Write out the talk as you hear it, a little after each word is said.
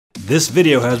This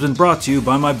video has been brought to you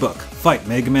by my book, Fight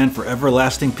Mega Man for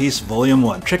Everlasting Peace Volume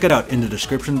 1. Check it out in the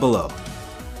description below.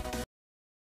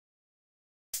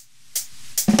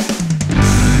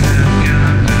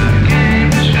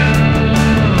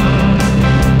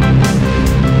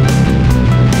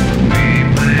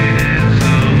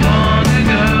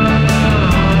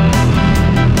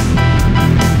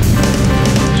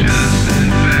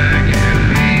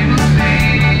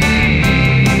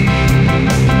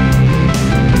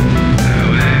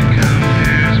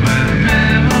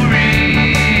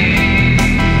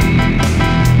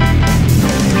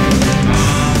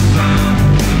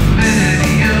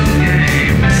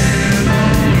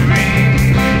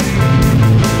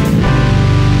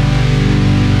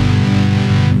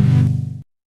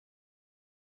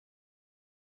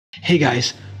 Hey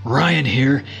guys, Ryan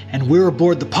here, and we're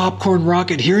aboard the popcorn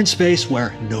rocket here in space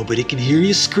where nobody can hear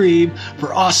you scream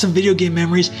for awesome video game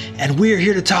memories, and we're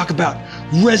here to talk about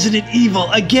Resident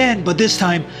Evil again, but this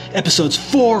time episodes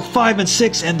 4, 5, and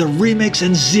 6 and the remakes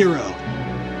and 0.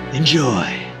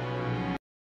 Enjoy!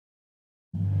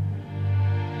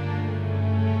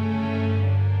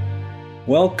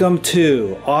 Welcome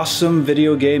to Awesome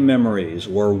Video Game Memories,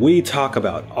 where we talk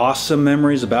about awesome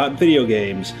memories about video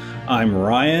games. I'm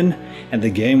Ryan, and the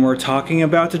game we're talking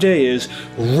about today is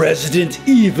Resident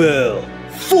Evil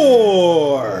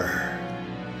 4!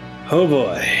 Oh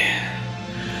boy.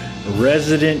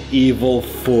 Resident Evil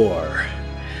 4.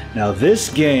 Now this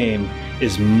game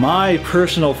is my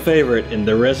personal favorite in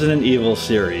the Resident Evil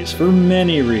series for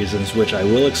many reasons, which I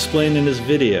will explain in this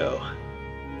video.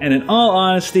 And in all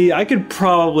honesty, I could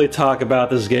probably talk about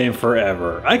this game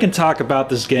forever. I can talk about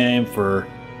this game for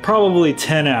probably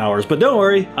 10 hours, but don't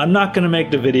worry, I'm not going to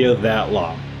make the video that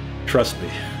long. Trust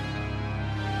me.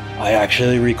 I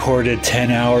actually recorded 10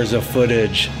 hours of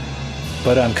footage,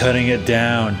 but I'm cutting it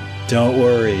down. Don't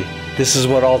worry. This is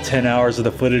what all 10 hours of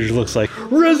the footage looks like.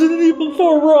 Resident Evil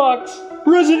 4 rocks!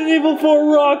 Resident Evil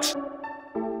 4 rocks!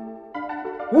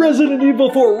 Resident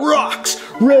Evil 4 rocks!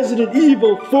 Resident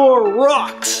Evil 4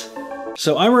 rocks!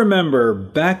 So I remember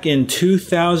back in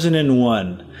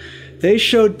 2001, they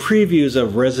showed previews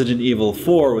of Resident Evil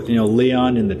 4 with,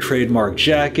 Leon in the trademark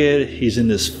jacket. He's in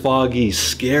this foggy,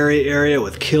 scary area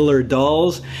with killer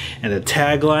dolls, and the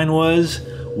tagline was,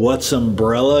 "What's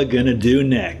Umbrella gonna do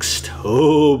next?"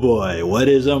 Oh boy, what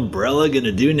is Umbrella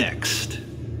gonna do next?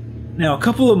 Now, a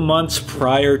couple of months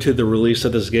prior to the release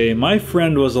of this game, my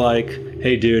friend was like,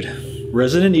 "Hey dude,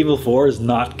 Resident Evil 4 is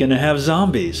not gonna have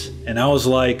zombies." And I was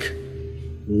like,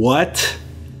 what?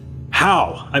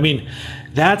 How? I mean,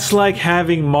 that's like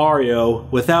having Mario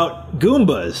without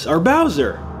Goombas or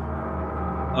Bowser.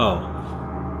 Oh.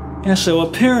 Yeah, so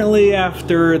apparently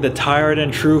after the tired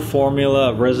and true formula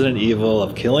of Resident Evil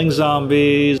of killing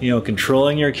zombies,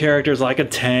 controlling your characters like a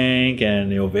tank,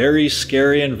 and very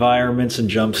scary environments and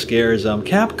jump scares,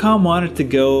 Capcom wanted to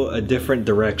go a different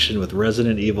direction with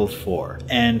Resident Evil 4.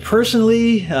 And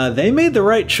personally, they made the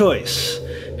right choice.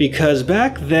 Because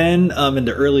back then, in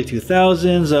the early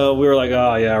 2000s, we were like,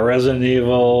 oh yeah, Resident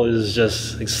Evil is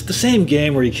it's the same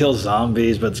game where you kill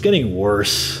zombies, but it's getting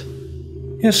worse.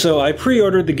 Yeah, so I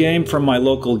pre-ordered the game from my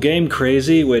local Game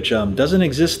Crazy, which doesn't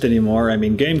exist anymore. I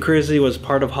mean, Game Crazy was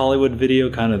part of Hollywood Video,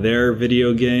 kind of their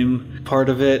video game part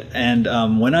of it. And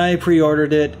when I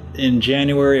pre-ordered it in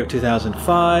January of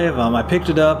 2005, I picked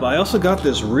it up. I also got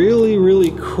this really,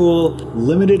 really cool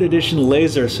limited edition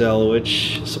laser cell,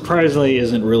 which surprisingly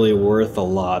isn't really worth a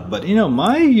lot. But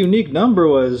my unique number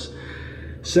was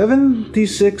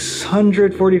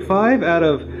 7,645 out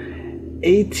of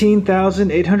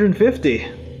 18,850.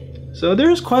 So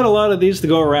there's quite a lot of these to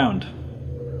go around.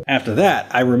 After that,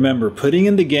 I remember putting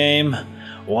in the game,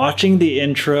 watching the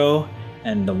intro,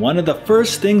 and one of the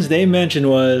first things they mentioned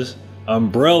was,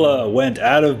 Umbrella went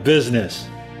out of business.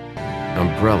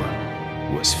 Umbrella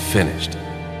was finished.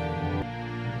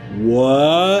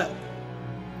 What?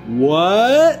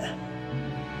 What?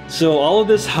 So all of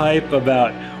this hype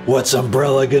about what's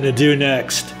Umbrella gonna do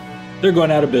next? They're going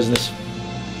out of business.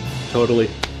 Totally.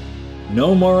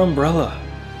 No more Umbrella.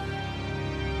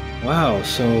 Wow,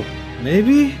 so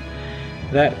maybe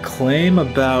that claim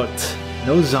about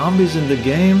no zombies in the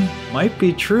game might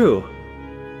be true.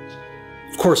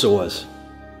 Of course it was.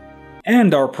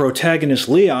 And our protagonist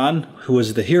Leon, who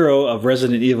was the hero of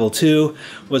Resident Evil 2,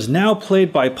 was now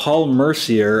played by Paul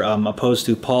Mercier, opposed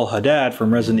to Paul Haddad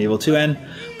from Resident Evil 2, and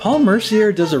Paul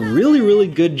Mercier does a really, really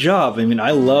good job. I mean,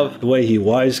 I love the way he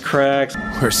wisecracks.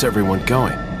 Where's everyone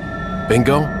going?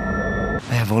 Bingo?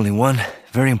 I have only one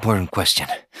very important question.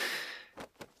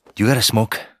 You got a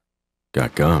smoke?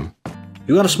 Got gum.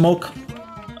 You got a smoke?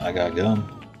 I got gum.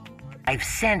 I've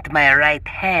sent my right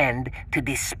hand to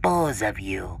dispose of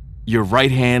you. Your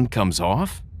right hand comes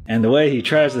off? And the way he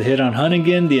tries to hit on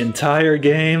Hunnigan the entire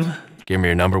game. Give me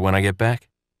your number when I get back.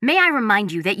 May I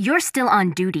remind you that you're still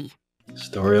on duty?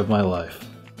 Story of my life.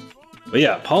 But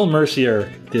yeah, Paul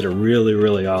Mercier did a really,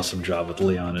 really awesome job with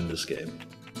Leon in this game.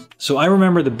 So I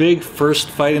remember the big first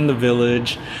fight in the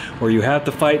village where you have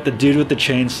to fight the dude with the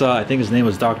chainsaw. I think his name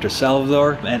was Dr.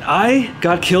 Salvador. And I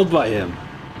got killed by him.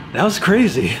 That was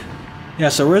crazy. Yeah,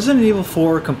 so Resident Evil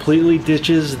 4 completely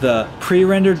ditches the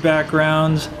pre-rendered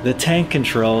backgrounds, the tank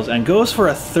controls, and goes for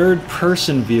a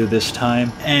third-person view this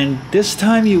time. And this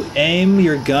time you aim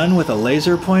your gun with a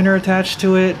laser pointer attached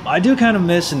to it. I do kind of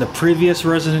miss in the previous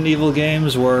Resident Evil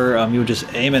games where you would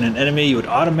just aim at an enemy, you would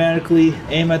automatically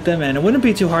aim at them, and it wouldn't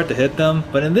be too hard to hit them.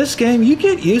 But in this game, you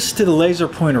get used to the laser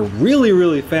pointer really,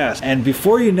 really fast. And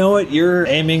before you know it, you're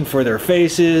aiming for their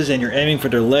faces, and you're aiming for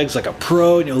their legs like a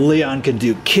pro. You know, Leon can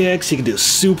do kicks, he can do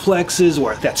suplexes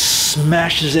where that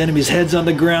smashes enemies' heads on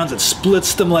the ground and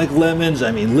splits them like lemons.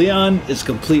 I mean, Leon is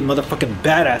complete motherfucking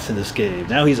badass in this game.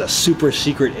 Now he's a super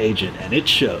secret agent, and it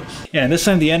shows. Yeah, and this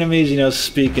time the enemies, you know,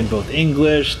 speak in both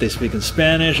English, they speak in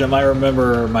Spanish. I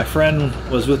remember my friend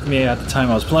was with me at the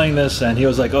time I was playing this, and he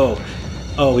was like, oh,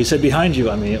 he said behind you.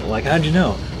 I mean, like, how'd you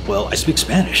know? Well, I speak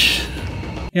Spanish.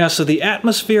 Yeah, so the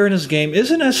atmosphere in this game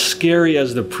isn't as scary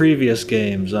as the previous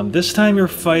games. This time you're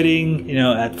fighting, you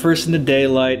know, at first in the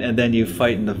daylight, and then you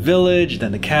fight in the village,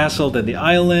 then the castle, then the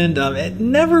island. It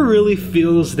never really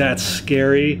feels that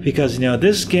scary because, you know,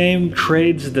 this game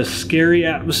trades the scary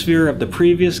atmosphere of the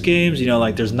previous games. You know,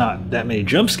 like there's not that many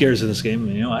jump scares in this game.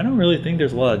 You know, I don't really think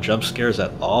there's a lot of jump scares at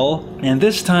all. And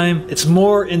this time, it's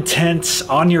more intense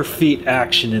on your feet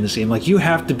action in this game. Like you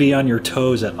have to be on your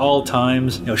toes at all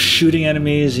times, you know, shooting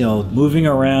enemies, you know, moving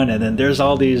around, and then there's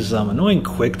all these annoying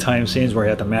quick time scenes where you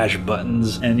have to mash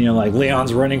buttons, and you know, like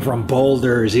Leon's running from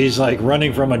boulders, he's like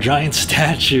running from a giant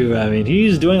statue. I mean,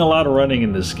 he's doing a lot of running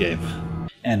in this game.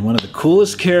 And one of the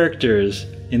coolest characters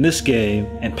in this game,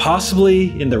 and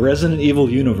possibly in the Resident Evil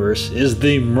universe, is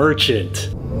the Merchant.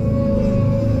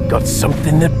 Got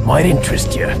something that might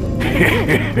interest you.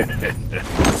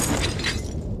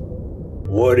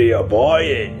 What are you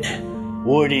buying?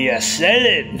 What are you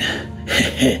selling?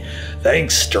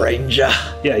 Thanks, stranger.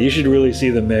 Yeah, you should really see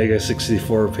the Mega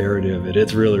 64 parody of it.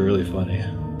 It's really, really funny.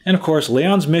 And of course,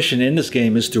 Leon's mission in this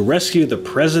game is to rescue the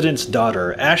president's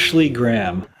daughter, Ashley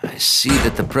Graham. I see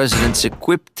that the president's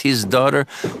equipped his daughter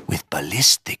with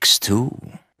ballistics, too.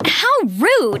 How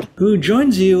rude! Who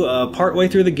joins you partway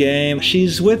through the game.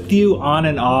 She's with you on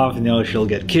and off. You know, she'll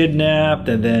get kidnapped,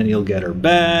 and then you'll get her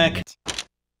back.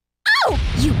 Oh,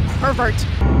 you pervert!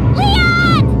 Leon!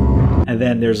 And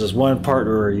then there's this one part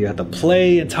where you have to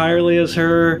play entirely as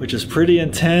her, which is pretty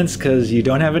intense because you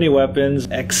don't have any weapons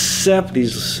except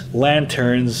these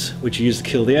lanterns, which you use to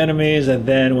kill the enemies. And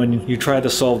then when you try to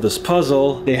solve this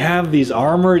puzzle, they have these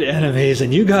armored enemies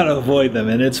and you gotta avoid them,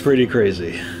 and it's pretty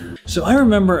crazy. So I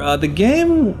remember the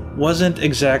game wasn't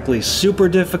exactly super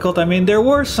difficult. I mean, there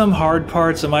were some hard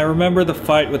parts. I remember the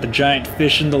fight with the giant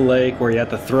fish in the lake where you had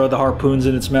to throw the harpoons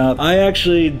in its mouth. I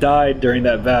actually died during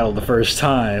that battle the first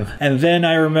time. And then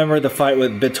I remember the fight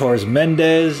with Bitors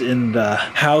Mendez in the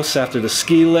house after the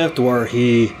ski lift where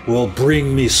he will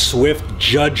bring me swift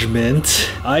judgment.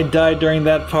 I died during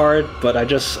that part, but I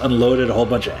just unloaded a whole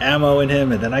bunch of ammo in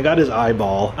him, and then I got his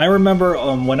eyeball. I remember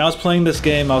when I was playing this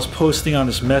game, I was posting on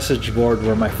this message board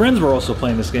where my friends were also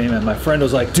playing this game, and my friend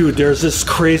was like, dude, there's this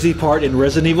crazy part in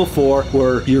Resident Evil 4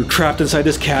 where you're trapped inside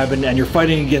this cabin and you're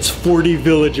fighting against 40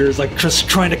 villagers like just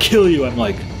trying to kill you. I'm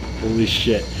like, holy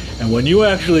shit. And when you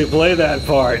actually play that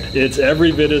part, it's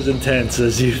every bit as intense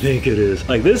as you think it is.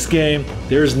 Like this game,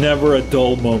 there's never a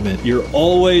dull moment. You're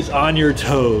always on your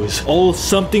toes.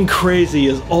 Something crazy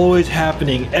is always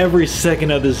happening every second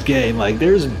of this game. Like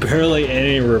there's barely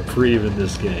any reprieve in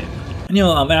this game. And you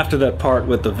know, after that part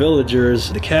with the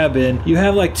villagers, the cabin, you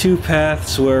have like two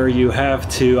paths where you have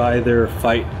to either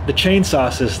fight the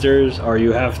Chainsaw Sisters or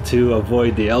you have to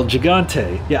avoid the El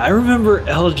Gigante. Yeah, I remember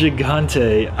El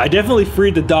Gigante. I definitely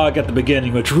freed the dog at the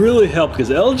beginning, which really helped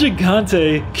because El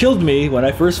Gigante killed me when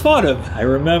I first fought him. I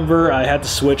remember I had to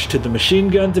switch to the machine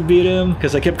gun to beat him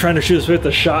because I kept trying to shoot with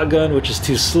the shotgun, which is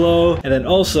too slow. And then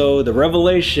also the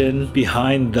revelation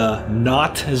behind the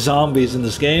not zombies in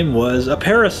this game was a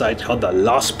parasite called the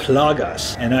Las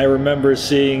Plagas. And I remember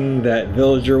seeing that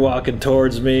villager walking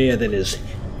towards me and then his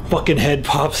fucking head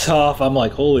pops off. I'm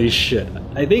like, holy shit.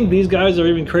 I think these guys are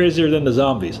even crazier than the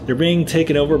zombies. They're being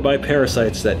taken over by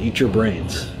parasites that eat your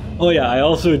brains. Oh yeah, I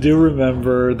also do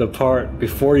remember the part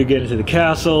before you get into the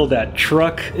castle, that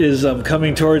truck is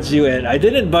coming towards you, and I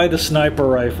didn't buy the sniper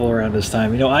rifle around this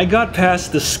time. You know, I got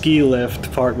past the ski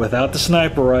lift part without the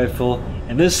sniper rifle,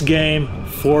 and this game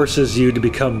forces you to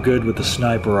become good with the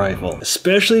sniper rifle,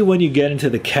 especially when you get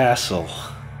into the castle.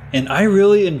 And I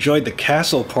really enjoyed the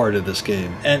castle part of this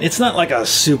game. And it's not like a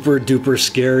super duper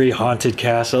scary haunted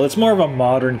castle. It's more of a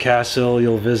modern castle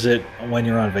you'll visit when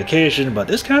you're on vacation, but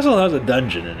this castle has a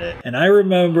dungeon in it. And I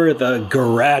remember the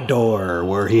Garador,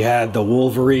 where he had the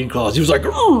Wolverine claws. He was like,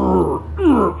 Wolverine,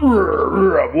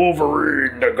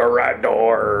 the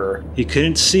Garador. He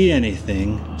couldn't see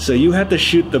anything, so you had to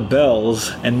shoot the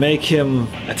bells and make him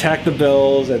attack the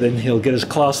bells, and then he'll get his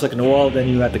claws stuck in the wall. Then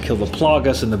you have to kill the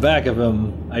Plagas in the back of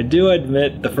him. I do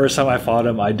admit, the first time I fought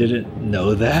him, I didn't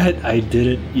know that. I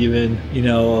didn't even, you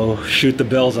know, shoot the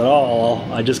bells at all.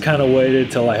 I just kind of waited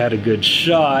till I had a good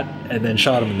shot and then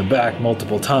shot him in the back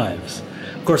multiple times.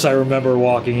 Of course, I remember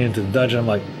walking into the dungeon, I'm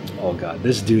like, oh god,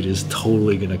 this dude is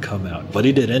totally gonna come out. But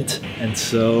he didn't, and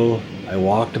so I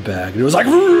walked back, and it was like,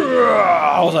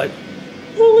 I was like,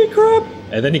 holy crap!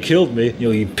 And then he killed me. You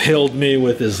know, he impaled me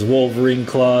with his Wolverine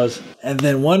claws. And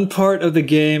then one part of the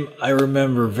game I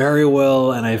remember very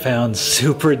well, and I found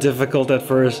super difficult at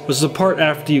first, was the part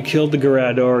after you killed the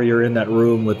Garador. You're in that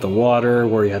room with the water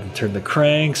where you had to turn the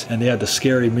cranks, and they had the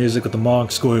scary music with the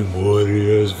monks going,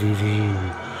 Morias Vivi,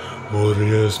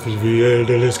 Morias Vivi,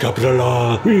 Edelis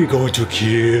Capitala, we're going to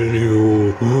kill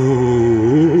you.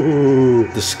 Ooh.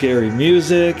 The scary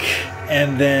music,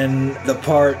 and then the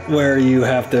part where you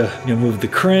have to, you know, move the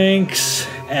cranks,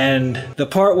 and the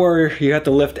part where you have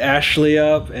to lift Ashley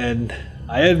up, and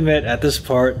I admit at this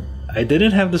part I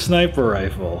didn't have the sniper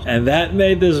rifle, and that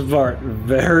made this part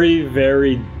very,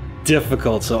 very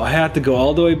difficult. So I had to go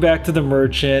all the way back to the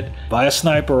merchant, buy a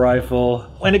sniper rifle.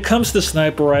 When it comes to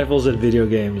sniper rifles in video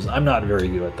games, I'm not very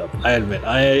good at them. I admit,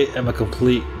 I am a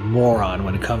complete moron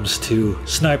when it comes to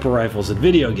sniper rifles in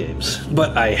video games.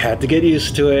 But I had to get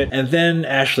used to it, and then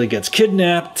Ashley gets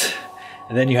kidnapped.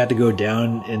 And then you had to go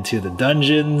down into the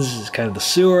dungeons, it's kind of the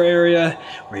sewer area,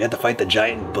 where you had to fight the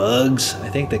giant bugs. I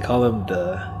think they call them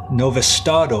the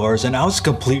Novistadors, and I was a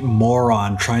complete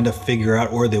moron trying to figure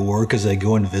out where they were because they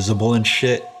go invisible and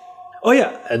shit. Oh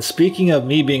yeah, and speaking of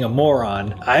me being a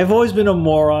moron, I've always been a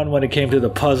moron when it came to the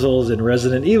puzzles in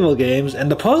Resident Evil games,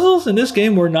 and the puzzles in this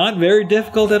game were not very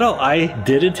difficult at all. I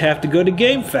didn't have to go to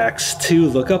GameFAQs to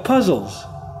look up puzzles.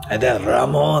 And then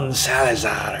Ramon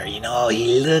Salazar, you know,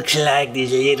 he looks like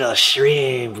this little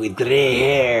shrimp with gray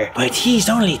hair. But he's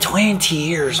only 20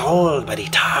 years old, but he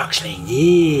talks like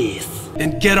this.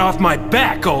 Then get off my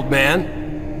back, old man!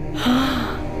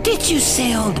 Did you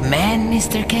say old man,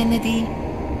 Mr. Kennedy?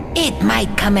 It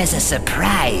might come as a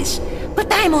surprise,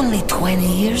 but I'm only 20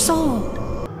 years old.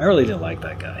 I really didn't like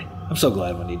that guy. I'm so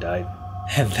glad when he died.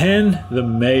 And then the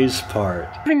maze part.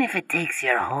 Even if it takes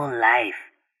your whole life,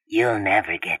 you'll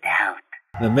never get out.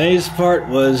 The maze part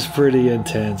was pretty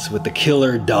intense with the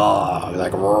killer dog,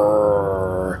 like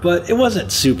roar. But it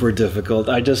wasn't super difficult.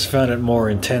 I just found it more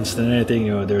intense than anything.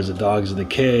 You know, there's the dogs in the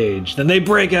cage. Then they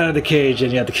break out of the cage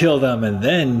and you have to kill them. And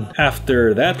then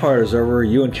after that part is over,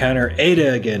 you encounter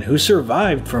Ada again, who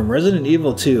survived from Resident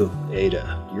Evil 2.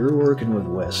 Ada, you're working with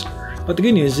Wesker. But the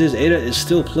good news is Ada is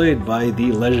still played by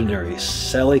the legendary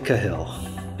Sally Cahill.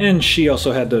 And she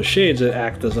also had those shades that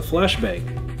act as a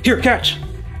flashbang. Here, catch!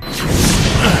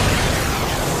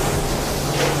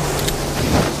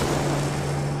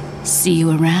 See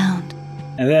you around.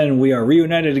 And then we are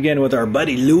reunited again with our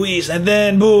buddy Luis, and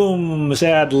then boom!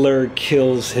 Sadler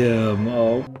kills him.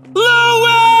 Oh.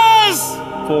 Luis!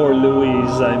 Poor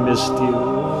Luis, I missed you.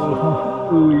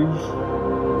 Luis.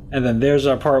 And then there's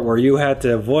our part where you had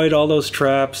to avoid all those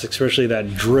traps, especially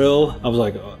that drill. I was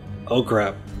like, oh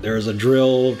crap, there's a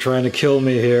drill trying to kill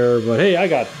me here, but hey, I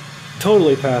got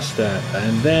totally past that.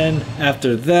 And then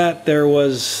after that, there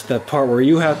was the part where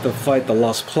you have to fight the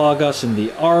Las Plagas in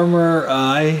the armor.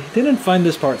 I didn't find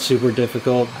this part super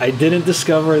difficult. I didn't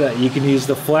discover that you can use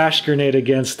the flash grenade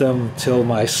against them till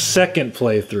my second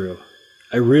playthrough.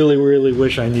 I really, really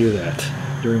wish I knew that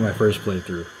during my first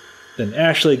playthrough. Then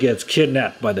Ashley gets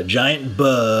kidnapped by the giant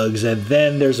bugs, and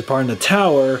then there's a part in the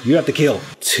tower. You have to kill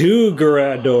 2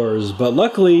 Garadors, but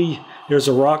luckily there's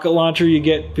a rocket launcher you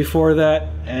get before that,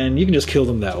 and you can just kill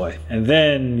them that way. And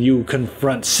then you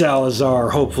confront Salazar,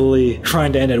 hopefully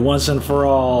trying to end it once and for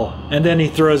all, and then he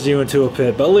throws you into a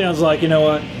pit. But Leon's like, you know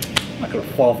what? I'm not gonna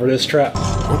fall for this trap.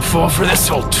 Don't fall for this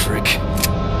old trick.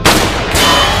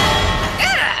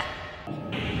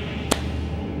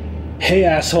 Hey,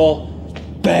 asshole.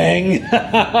 Bang!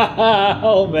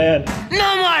 Oh man.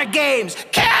 No more games!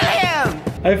 Kill him!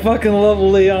 I fucking love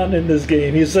Leon in this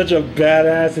game. He's such a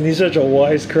badass and he's such a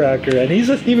wisecracker, and he's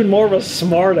even more of a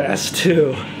smartass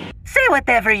too. Say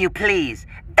whatever you please.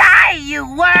 Die, you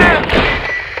worm!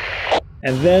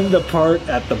 And then the part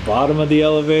at the bottom of the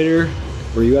elevator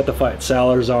where you have to fight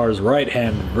Salazar's right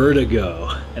hand,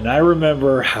 Vertigo. And I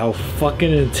remember how fucking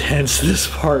intense this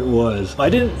part was. I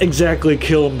didn't exactly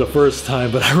kill him the first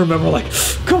time, but I remember like,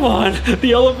 come on,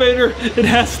 the elevator, it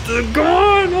has to go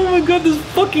on. Oh my god, this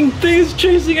fucking thing is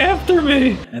chasing after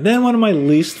me. And then one of my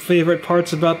least favorite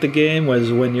parts about the game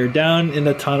was when you're down in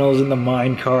the tunnels in the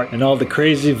minecart and all the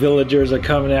crazy villagers are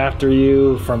coming after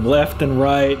you from left and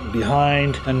right,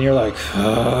 behind, and you're like,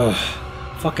 ugh,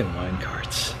 fucking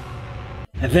minecarts.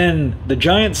 And then the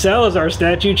giant Salazar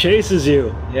statue chases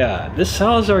you. Yeah, this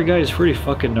Salazar guy is pretty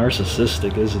fucking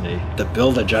narcissistic, isn't he? To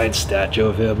build a giant statue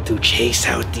of him to chase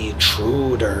out the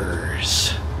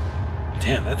intruders.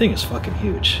 Damn, that thing is fucking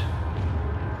huge.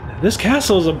 This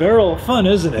castle is a barrel of fun,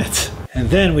 isn't it? And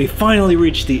then we finally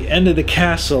reach the end of the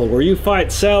castle where you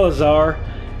fight Salazar.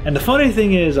 And the funny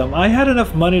thing is, I had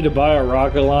enough money to buy a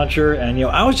rocket launcher, and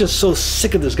I was just so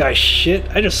sick of this guy's shit,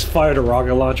 I just fired a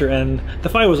rocket launcher and the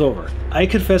fight was over. I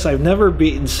confess I've never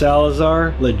beaten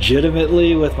Salazar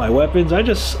legitimately with my weapons. I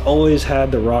just always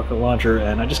had the rocket launcher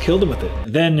and I just killed him with it.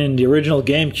 Then in the original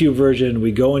GameCube version,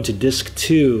 we go into disc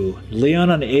 2. Leon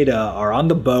and Ada are on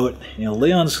the boat.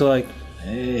 Leon's like,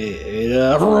 hey,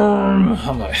 Ada.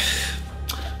 I'm like,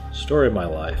 story of my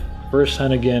life. First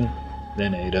Hennigan,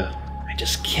 then Ada. I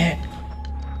just can't,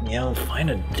 find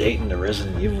a date in the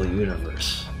Resident Evil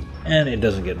universe. And it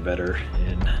doesn't get better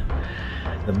in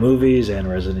the movies and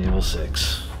Resident Evil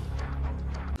 6.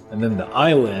 And then the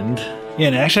island. Yeah,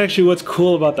 and actually what's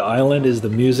cool about the island is the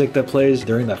music that plays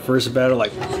during that first battle,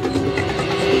 like...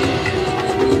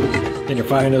 Then you're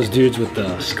fighting those dudes with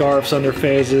the scarves on their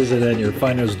faces, and then you're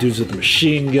fighting those dudes with the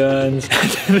machine guns. And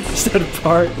then it's that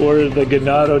part where the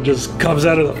Ganado just comes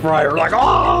out of the fryer like,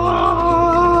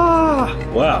 ah!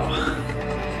 Wow.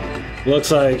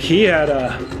 Looks like he had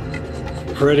a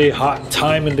pretty hot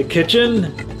time in the kitchen.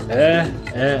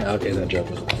 Okay, that joke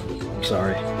was wrong. I'm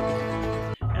sorry.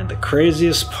 And the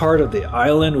craziest part of the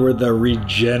island were the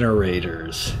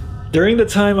regenerators. During the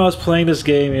time I was playing this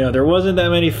game, there wasn't that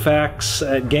many facts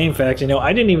at game facts.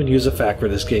 I didn't even use a fact for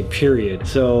this game, period.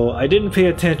 So I didn't pay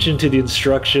attention to the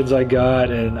instructions I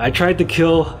got, and I tried to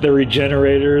kill the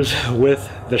regenerators with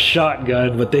the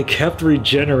shotgun, but they kept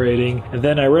regenerating. And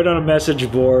then I read on a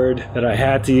message board that I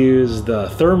had to use the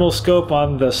thermal scope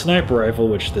on the sniper rifle,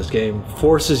 which this game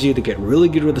forces you to get really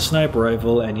good with the sniper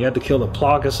rifle, and you had to kill the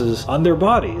Plagueuses on their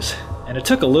bodies. And it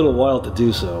took a little while to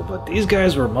do so, but these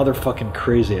guys were motherfucking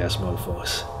crazy-ass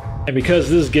mofos. And because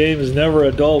this game is never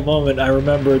a dull moment, I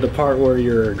remember the part where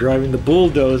you're driving the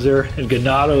bulldozer and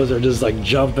Ganados are just like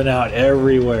jumping out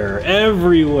everywhere.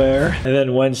 And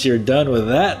then once you're done with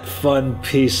that fun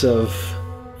piece of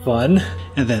fun,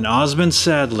 and then Osmond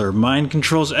Sadler mind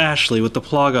controls Ashley with the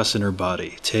Plagueus in her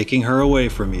body, taking her away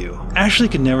from you. Ashley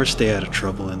can never stay out of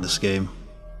trouble in this game.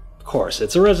 Of course,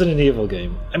 it's a Resident Evil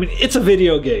game. It's a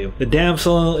video game. The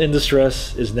damsel in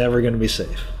distress is never going to be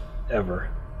safe. Ever.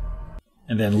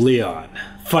 And then Leon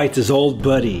fights his old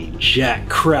buddy, Jack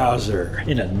Krauser,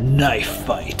 in a knife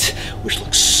fight, which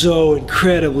looks so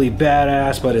incredibly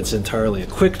badass, but it's entirely a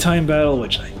quick time battle,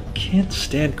 which I can't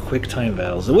stand quick time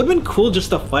battles. It would have been cool just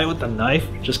to fight with the knife,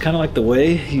 just kind of like the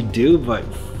way you do, but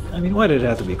why did it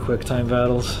have to be quick time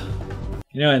battles?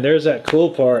 And there's that cool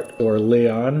part where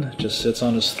Leon just sits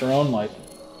on his throne like,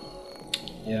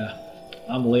 yeah,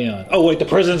 I'm Leon. Oh wait, the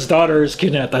president's daughter is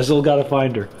kidnapped, I still gotta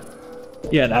find her.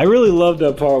 Yeah, and I really love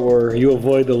that part where you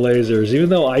avoid the lasers, even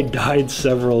though I died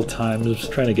several times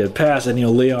trying to get past, and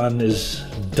Leon is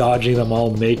dodging them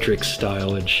all Matrix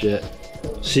style and shit.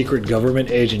 Secret government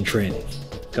agent training.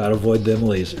 Gotta avoid them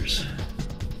lasers.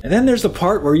 And then there's the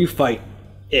part where you fight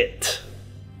it.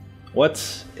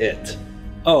 What's it?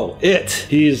 Oh, it!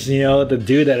 He's, the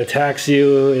dude that attacks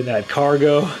you in that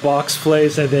cargo box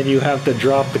place, and then you have to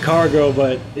drop the cargo,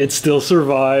 but it still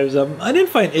survives. I didn't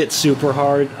find it super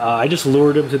hard. I just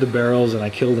lured him to the barrels and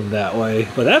I killed him that way.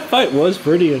 But that fight was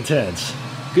pretty intense.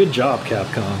 Good job,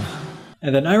 Capcom.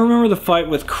 And then I remember the fight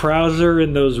with Krauser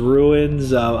in those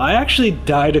ruins. I actually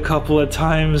died a couple of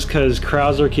times because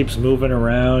Krauser keeps moving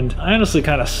around. I honestly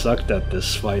kind of sucked at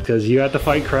this fight because you have to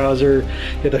fight Krauser,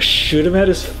 you have to shoot him at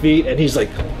his feet, and he's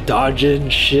like dodging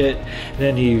shit. And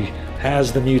then he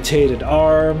has the mutated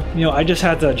arm. I just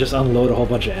had to unload a whole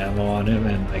bunch of ammo on him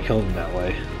and I killed him that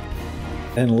way.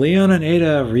 And Leon and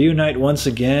Ada reunite once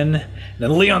again. And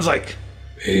then Leon's like,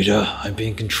 Ada, I'm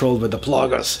being controlled by the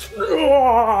Plagueus.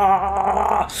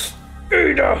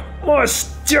 Ada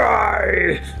must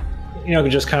die! You know,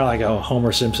 just kind of like how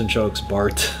Homer Simpson chokes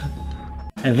Bart.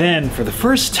 And then, for the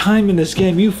first time in this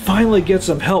game, you finally get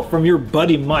some help from your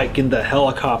buddy Mike in the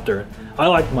helicopter. I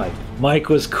like Mike. Mike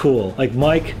was cool. Like,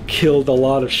 Mike killed a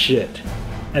lot of shit.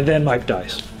 And then Mike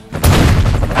dies.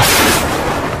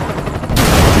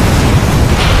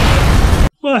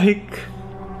 Mike!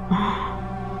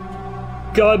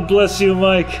 God bless you,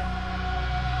 Mike.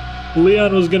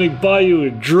 Leon was gonna buy you a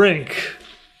drink.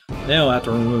 Now,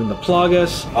 after removing the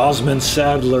Plagas, Osmond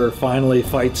Sadler finally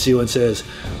fights you and says,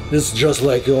 "It's just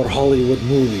like your Hollywood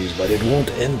movies, but it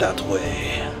won't end that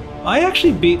way." I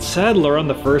actually beat Sadler on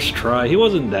the first try. He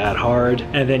wasn't that hard.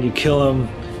 And then you kill him,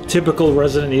 typical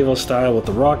Resident Evil style, with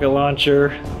the rocket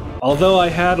launcher. Although I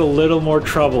had a little more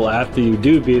trouble after you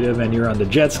do beat him and you're on the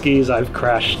jet skis. I've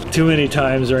crashed too many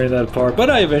times during that part, but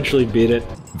I eventually beat it.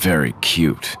 Very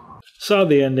cute. Saw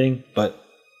the ending, but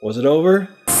was it over?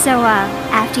 So,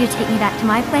 after you take me back to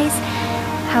my place,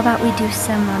 how about we do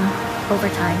some,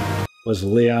 overtime? Was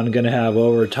Leon gonna have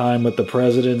overtime with the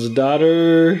president's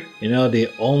daughter? You know, the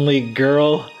only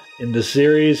girl in the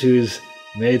series who's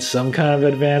made some kind of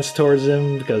advance towards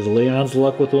him because Leon's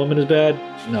luck with women is bad?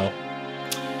 No.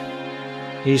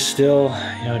 He still,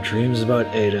 you know, dreams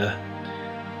about Ada,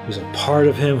 who's a part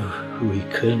of him who he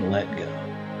couldn't let go.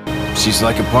 She's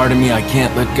like a part of me I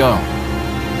can't let go.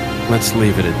 Let's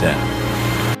leave it at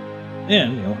that.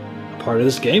 And, you know, a part of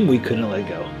this game we couldn't let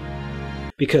go.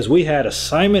 Because we had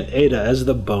Assignment Ada as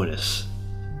the bonus,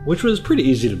 which was pretty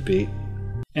easy to beat.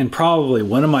 And probably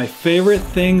one of my favorite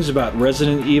things about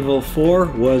Resident Evil 4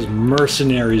 was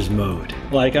Mercenaries mode.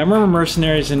 Like, I remember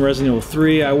Mercenaries in Resident Evil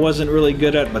 3 I wasn't really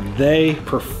good at, but they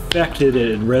perfected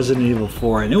it in Resident Evil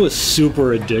 4, and it was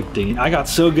super addicting. I got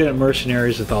so good at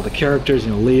Mercenaries with all the characters,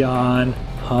 you know, Leon,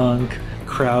 Hunk,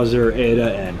 Krauser,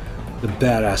 Ada, and the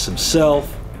badass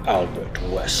himself, Albert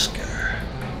Wesker.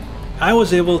 I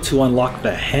was able to unlock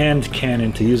the hand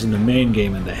cannon to use in the main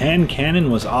game, and the hand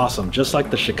cannon was awesome, just like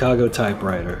the Chicago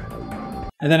typewriter.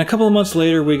 And then a couple of months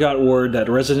later we got word that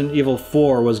Resident Evil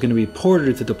 4 was going to be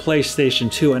ported to the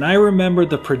PlayStation 2, and I remember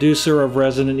the producer of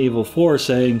Resident Evil 4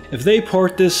 saying, if they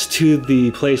port this to the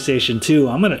PlayStation 2,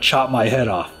 I'm going to chop my head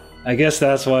off. I guess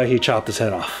that's why he chopped his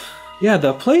head off. Yeah,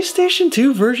 the PlayStation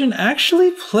 2 version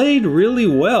actually played really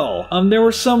well. There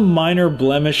were some minor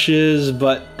blemishes,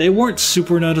 but they weren't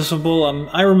super noticeable.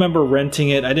 I remember renting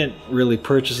it. I didn't really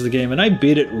purchase the game, and I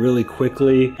beat it really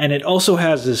quickly. And it also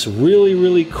has this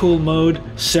really cool mode,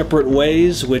 Separate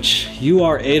Ways, which you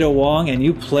are Ada Wong and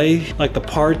you play like the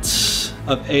parts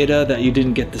of Ada that you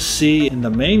didn't get to see in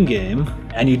the main game.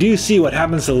 And you do see what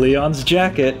happens to Leon's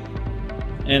jacket.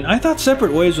 And I thought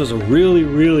Separate Ways was a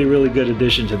really good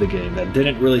addition to the game that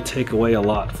didn't really take away a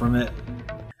lot from it.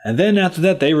 And then after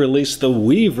that they released the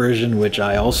Wii version, which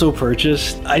I also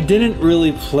purchased. I didn't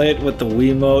really play it with the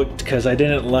Wiimote because I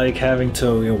didn't like having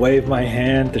to wave my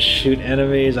hand to shoot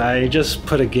enemies. I just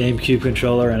put a GameCube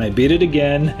controller and I beat it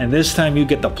again. And this time you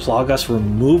get the Plagas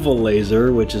removal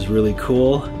laser, which is really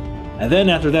cool. And then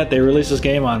after that they released this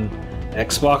game on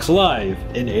Xbox Live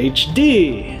in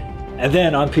HD. And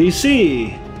then on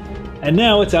PC. And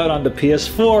now it's out on the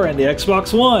PS4 and the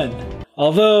Xbox One.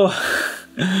 Although,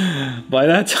 by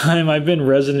that time I've been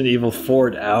Resident Evil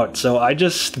 4'd out, so I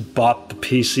just bought the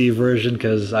PC version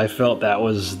because I felt that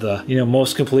was the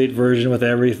most complete version with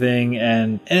everything,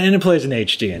 and it plays in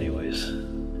HD anyways.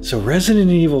 So Resident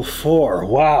Evil 4,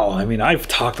 wow, I mean, I've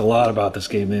talked a lot about this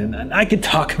game, and I could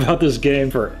talk about this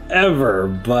game forever,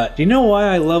 but you know why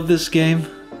I love this game?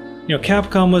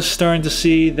 Capcom was starting to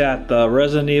see that the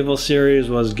Resident Evil series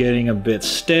was getting a bit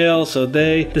stale, so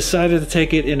they decided to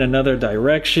take it in another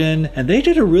direction, and they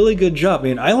did a really good job. I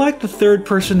mean, I like the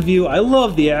third-person view. I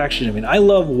love the action. I mean, I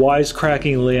love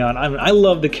wisecracking Leon. I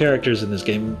love the characters in this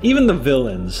game, even the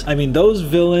villains. I mean, those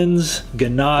villains,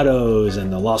 Ganados and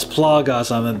the Las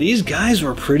Plagas, these guys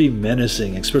were pretty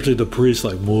menacing, especially the priests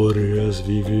like Morias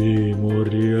Vivi,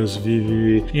 Morias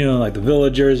Vivi. Like the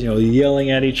villagers,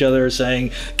 yelling at each other,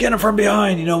 saying, "Get him from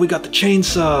behind, we got the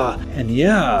chainsaw." And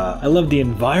yeah, I love the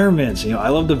environments, I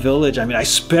love the village. I mean, I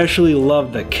especially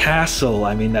love the castle.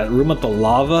 I mean, that room with the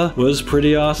lava was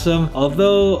pretty awesome.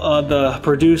 Although the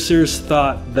producers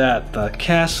thought that the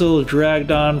castle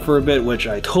dragged on for a bit, which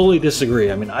I totally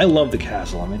disagree. I mean, I love the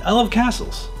castle. I mean, I love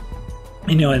castles.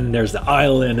 And there's the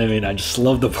island. I mean, I just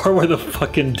love the part where the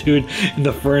fucking dude in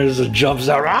the furnace jumps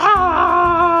out.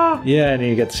 Ah! Yeah, and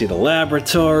you get to see the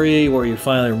laboratory where you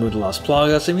finally remove the Las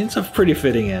Plagas. I mean, it's a pretty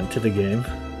fitting end to the game.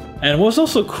 And what's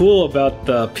also cool about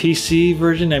the PC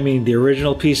version, I mean the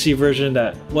original PC version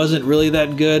that wasn't really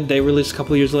that good, they released a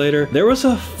couple years later, there was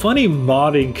a funny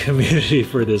modding community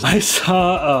for this. I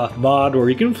saw a mod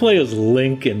where you can play as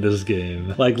Link in this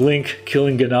game. Like Link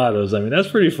killing Ganados. I mean, that's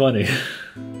pretty funny.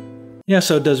 Yeah,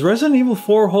 so does Resident Evil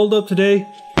 4 hold up today?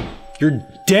 You're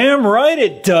damn right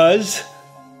it does!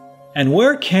 And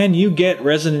where can you get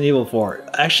Resident Evil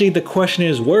 4? Actually, the question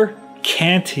is, where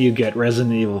can't you get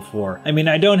Resident Evil 4? I mean,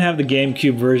 I don't have the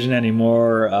GameCube version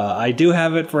anymore. I do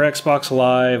have it for Xbox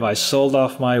Live. I sold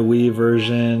off my Wii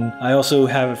version. I also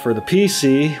have it for the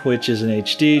PC, which is in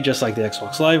HD, just like the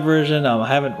Xbox Live version. I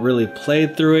haven't really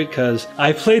played through it because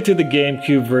I played through the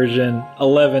GameCube version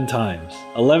 11 times.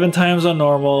 11 times on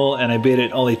normal, and I beat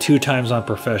it only 2 times on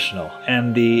professional.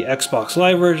 And the Xbox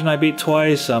Live version I beat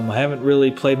twice. I haven't really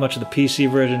played much of the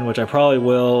PC version, which I probably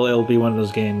will. It'll be one of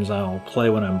those games I'll play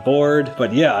when I'm bored.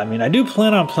 But yeah, I mean, I do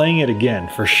plan on playing it again,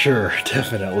 for sure,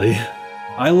 definitely.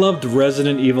 I loved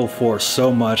Resident Evil 4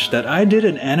 so much that I did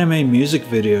an anime music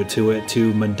video to it,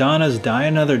 to Madonna's Die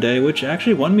Another Day, which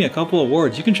actually won me a couple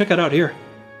awards. You can check it out here.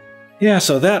 Yeah,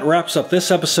 so that wraps up this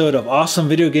episode of Awesome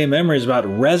Video Game Memories about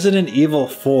Resident Evil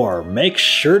 4. Make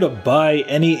sure to buy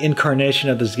any incarnation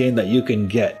of this game that you can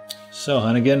get. So,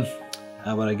 Hunnigan,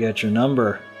 how about I get your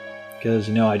number? Because,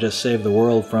 you know, I just saved the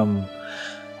world from,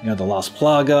 you know, the Las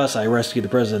Plagas. I rescued the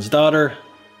president's daughter.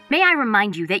 May I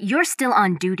remind you that you're still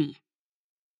on duty.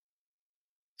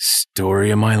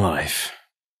 Story of my life.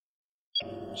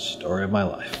 Story of my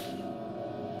life.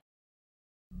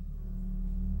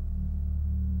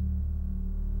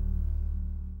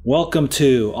 Welcome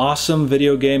to Awesome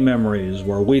Video Game Memories,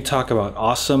 where we talk about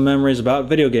awesome memories about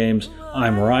video games.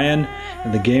 I'm Ryan,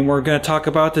 and the game we're going to talk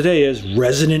about today is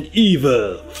Resident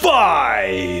Evil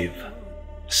 5!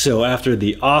 So after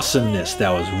the awesomeness that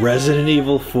was Resident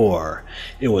Evil 4,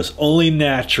 it was only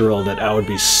natural that I would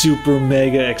be super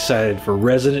mega excited for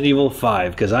Resident Evil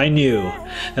 5, because I knew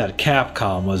that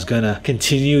Capcom was gonna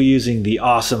continue using the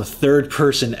awesome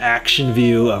third-person action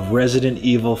view of Resident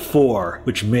Evil 4,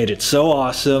 which made it so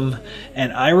awesome.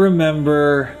 And I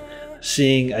remember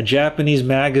seeing a Japanese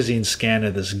magazine scan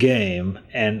of this game,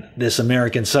 and this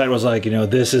American site was like, you know,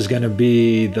 this is going to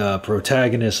be the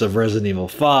protagonist of Resident Evil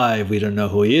 5. We don't know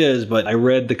who he is, but I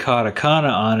read the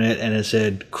katakana on it, and it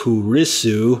said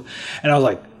Kurisu, and I was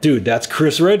like, dude, that's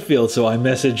Chris Redfield. So I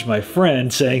messaged my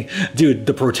friend saying, dude,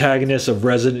 the protagonist of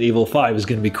Resident Evil 5 is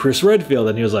going to be Chris Redfield,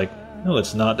 and he was like, no,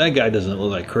 it's not. That guy doesn't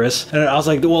look like Chris. And I was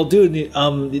like, well, dude,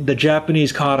 the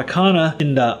Japanese katakana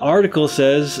in the article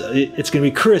says it's going to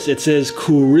be Chris. It says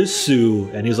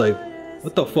Kurisu. And he's like,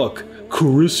 what the fuck?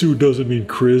 Kurisu doesn't mean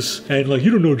Chris. And like, you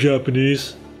don't know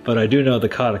Japanese. But I do know the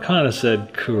katakana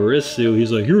said Kurisu.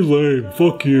 He's like, you're lame.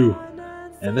 Fuck you.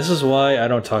 And this is why I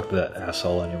don't talk to that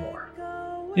asshole anymore.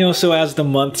 You know, so as the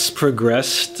months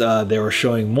progressed, they were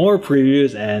showing more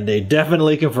previews, and they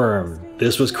definitely confirmed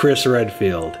this was Chris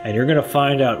Redfield. And you're gonna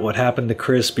find out what happened to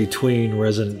Chris between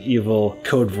Resident Evil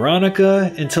Code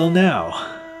Veronica until now.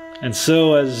 And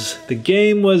so as the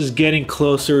game was getting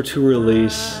closer to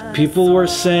release, people were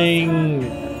saying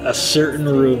a certain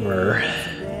rumor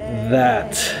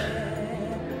that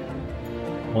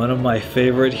one of my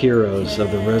favorite heroes of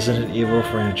the Resident Evil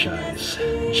franchise,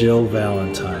 Jill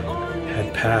Valentine,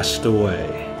 had passed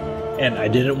away. And I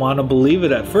didn't want to believe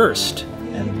it at first.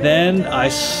 And then I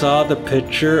saw the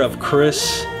picture of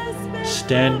Chris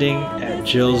standing at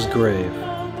Jill's grave.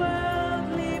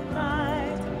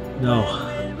 No.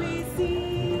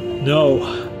 No.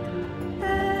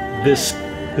 This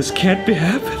can't be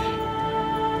happening.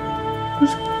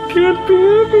 This can't be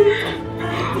happening.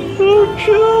 Oh,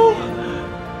 Jill.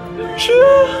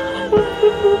 Jill.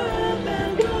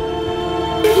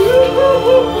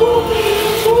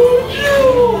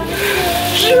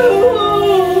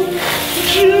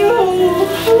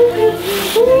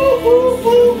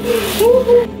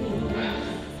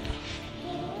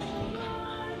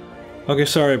 Okay,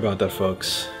 sorry about that,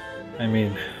 folks. I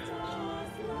mean...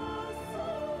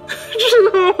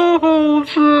 Jill!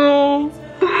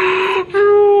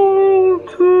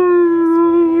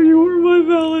 You were my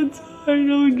Valentine,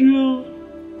 oh Jill.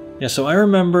 Yeah, so I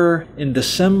remember in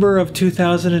December of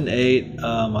 2008,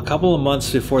 a couple of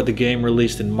months before the game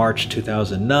released in March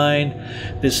 2009,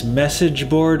 this message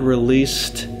board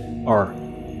released, or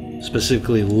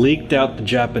specifically leaked out the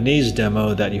Japanese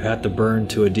demo that you had to burn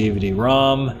to a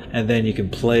DVD-ROM, and then you can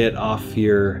play it off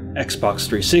your Xbox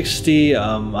 360.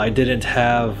 I didn't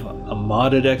have a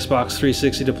modded Xbox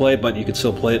 360 to play, but you could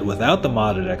still play it without the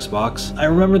modded Xbox. I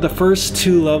remember the first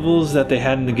 2 levels that they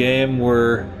had in the game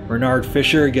were Bernard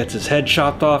Fisher gets his head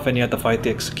chopped off and you have to fight the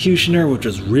Executioner, which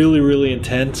was really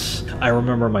intense. I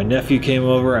remember my nephew came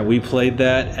over and we played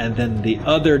that, and then the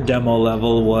other demo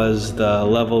level was the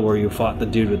level where you fought the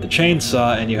dude with the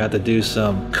chainsaw and you had to do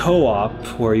some co-op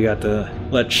where you had to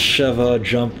let Sheva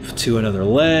jump to another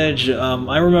ledge.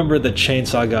 I remember the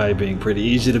chainsaw guy being pretty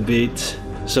easy to beat.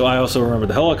 So I also remember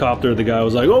the helicopter, the guy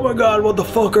was like, "Oh my god, what the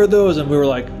fuck are those?" And we were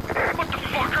like, "What the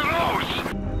fuck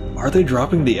are those?" Are they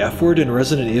dropping the F word in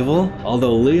Resident Evil?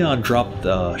 Although Leon dropped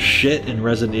shit in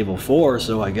Resident Evil 4,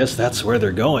 so I guess that's where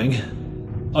they're going.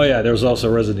 Oh yeah, there was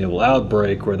also Resident Evil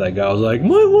Outbreak where that guy was like,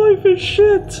 "My life is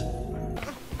shit."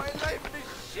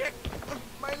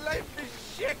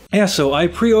 Yeah, so I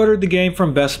pre-ordered the game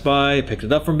from Best Buy, picked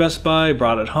it up from Best Buy,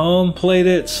 brought it home, played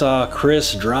it, saw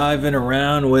Chris driving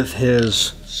around with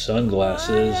his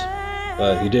sunglasses,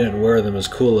 but he didn't wear them as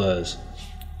cool as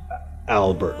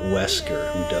Albert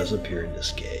Wesker, who does appear in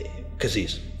this game, because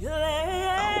he's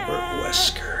Albert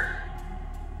Wesker.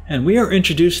 And we are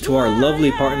introduced to our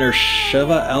lovely partner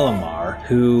Sheva Elamar,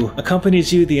 who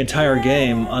accompanies you the entire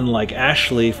game, unlike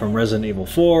Ashley from Resident Evil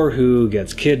 4, who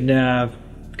gets kidnapped,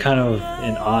 kind of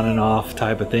an on and off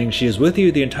type of thing. She is with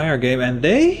you the entire game, and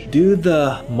they do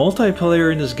the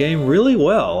multiplayer in this game really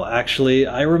well. Actually,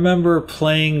 I remember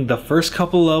playing the first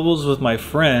couple levels with my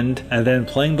friend, and then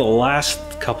playing the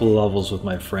last couple levels with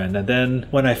my friend. And then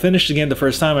when I finished the game the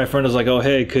first time, my friend was like, "Oh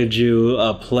hey, could you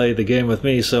play the game with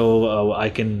me so I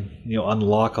can, you know,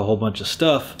 unlock a whole bunch of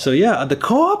stuff?" So yeah, the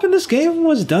co-op in this game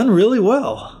was done really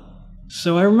well.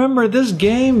 So I remember this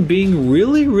game being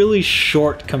really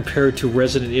short compared to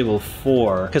Resident Evil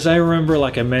 4, because I remember,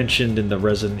 like I mentioned in the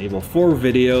Resident Evil 4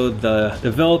 video, the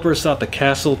developers thought the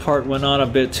castle part went on a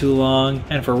bit too long,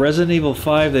 and for Resident Evil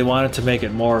 5 they wanted to make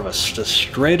it more of a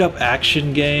straight up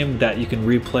action game that you can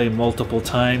replay multiple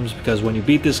times, because when you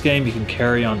beat this game you can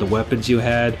carry on the weapons you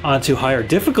had onto higher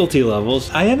difficulty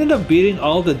levels. I ended up beating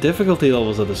all the difficulty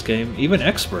levels of this game, even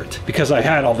Expert, because I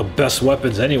had all the best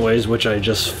weapons anyways, which I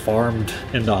just farmed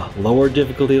in the lower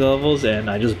difficulty levels, and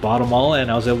I just bought them all and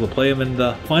I was able to play them in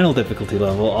the final difficulty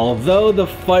level, although the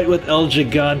fight with El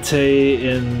Gigante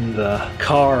in the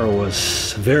car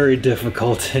was very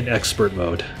difficult in Expert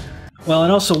mode. Well,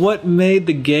 and also what made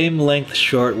the game length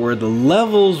short were the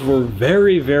levels were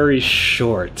very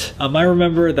short. I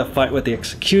remember the fight with the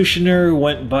Executioner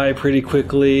went by pretty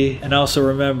quickly, and I also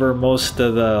remember most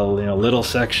of the little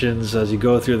sections as you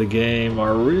go through the game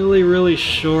are really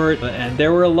short, and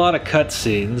there were a lot of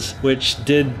cutscenes which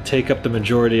did take up the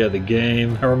majority of the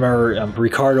game. I remember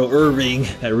Ricardo Irving,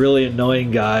 that really annoying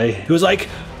guy, who was like,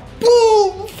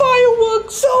 "Boom!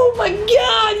 Fireworks! Oh my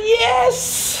god,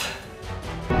 yes!"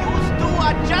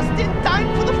 Just in time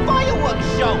for the fireworks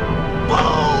show!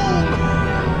 Boom!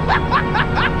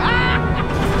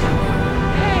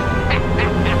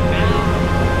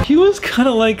 He was kind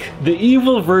of like the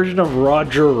evil version of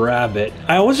Roger Rabbit.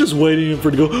 I was just waiting for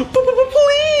him to go,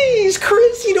 "Please,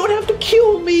 Chris, you don't have to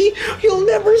kill me. You'll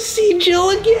never see Jill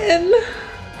again.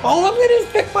 Oh, I'm gonna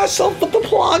infect myself with the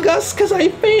Plagas because I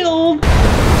failed."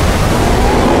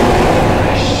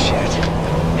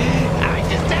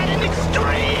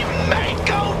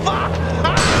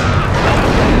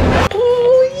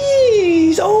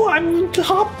 Oh, I'm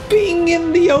hopping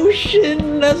in the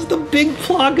ocean as the big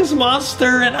Plagas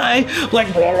monster, and I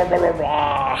like blah, blah, blah,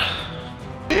 blah.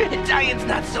 Dying's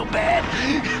not so bad,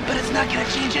 but it's not gonna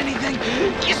change anything.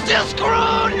 You're still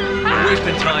screwed!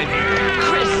 Wasting time here.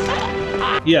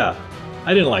 Chris! Yeah,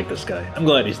 I didn't like this guy. I'm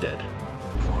glad he's dead.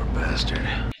 Poor bastard.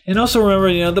 And also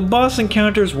remember, the boss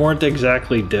encounters weren't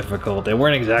exactly difficult. They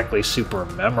weren't exactly super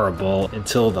memorable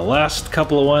until the last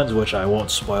couple of ones, which I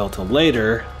won't spoil till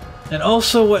later. And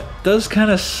also what does kind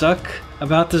of suck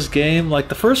about this game, like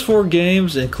the first 4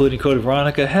 games, including Code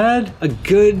Veronica, had a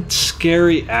good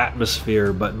scary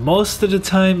atmosphere, but most of the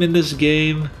time in this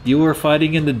game you were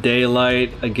fighting in the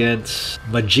daylight against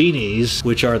Maginis,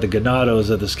 which are the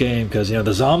Ganados of this game, because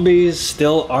the zombies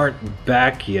still aren't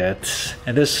back yet.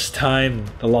 And this time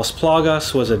the Los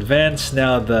Plagas was advanced.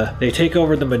 Now they take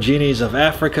over the Maginis of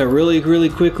Africa really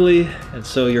quickly, and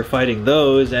so you're fighting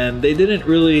those, and they didn't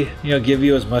really give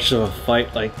you as much of a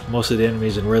fight like most of the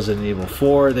enemies in Resident Evil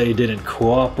 4. They didn't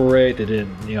cooperate. They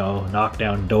didn't, knock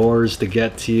down doors to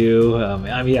get to you.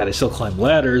 I mean, yeah, they still climb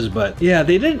ladders, but yeah,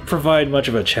 they didn't provide much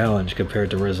of a challenge compared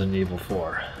to Resident Evil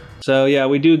 4. So yeah,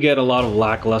 we do get a lot of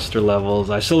lackluster levels.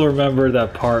 I still remember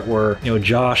that part where, you know,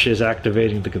 Josh is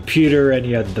activating the computer and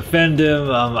you have to defend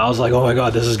him. I was like, oh my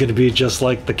god, this is gonna be just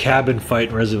like the cabin fight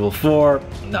in Resident Evil 4.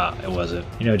 Nah, it wasn't.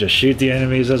 You know, just shoot the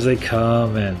enemies as they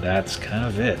come, and that's kind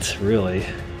of it, really.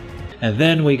 And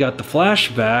then we got the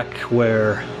flashback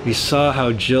where we saw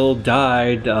how Jill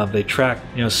died. They tracked,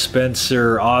 you know,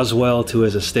 Spencer Oswell to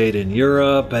his estate in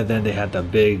Europe, and then they had the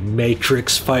big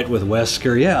Matrix fight with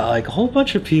Wesker. Yeah, like a whole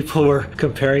bunch of people were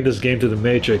comparing this game to the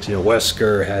Matrix. You know,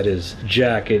 Wesker had his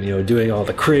jacket, you know, doing all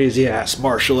the crazy ass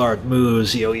martial art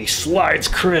moves. You know, he slides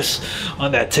Chris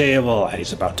on that table and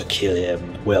he's about to kill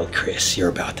him. Well, Chris, you're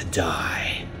about to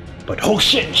die. But oh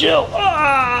shit, Jill!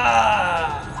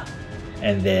 Ah!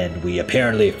 And then we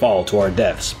apparently fall to our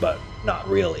deaths, but not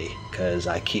really, because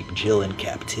I keep Jill in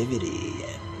captivity,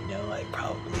 and, you know, I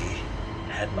probably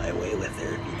had my way with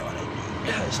her, if you know what I mean,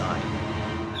 because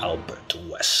I'm Albert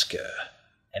Wesker.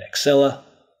 And Excella,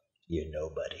 you're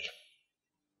nobody.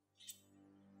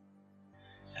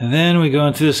 And then we go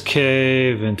into this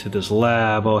cave, into this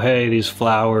lab. Oh hey, these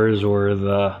flowers were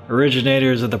the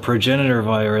originators of the progenitor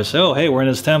virus. Oh hey, we're in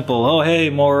this temple. Oh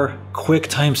hey, more quick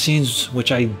time scenes,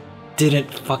 which I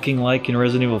didn't fucking like in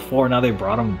Resident Evil 4. Now they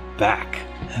brought them back.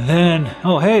 And then,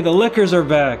 oh hey, the liquors are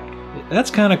back.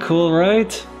 That's kind of cool,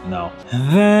 right? No.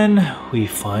 And then we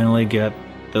finally get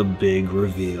the big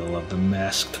reveal of the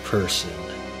masked person.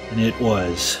 And it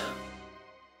was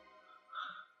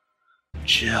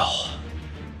Jill.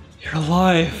 You're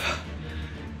alive.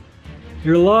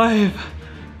 You're alive.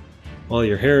 Well,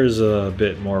 your hair is a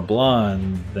bit more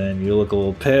blonde, then you look a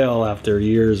little pale after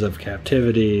years of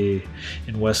captivity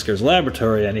in Wesker's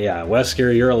laboratory, and yeah,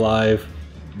 Wesker, you're alive.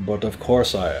 But of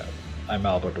course I am. I'm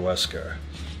Albert Wesker.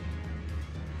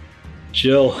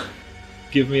 Jill,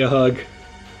 give me a hug.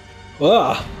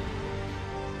 Ah!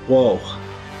 Whoa.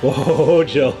 Whoa,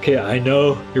 Jill. Okay, I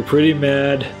know you're pretty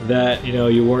mad that, you know,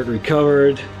 you weren't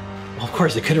recovered. Of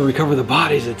course, they couldn't recover the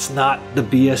bodies. It's not the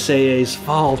BSAA's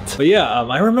fault. But yeah,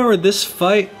 I remember this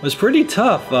fight was pretty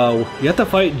tough. You have to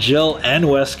fight Jill and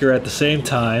Wesker at the same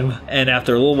time. And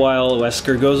after a little while,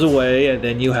 Wesker goes away, and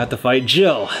then you have to fight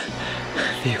Jill.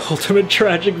 The ultimate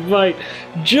tragic fight.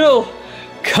 Jill,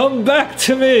 come back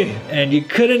to me! And you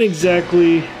couldn't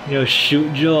exactly, you know,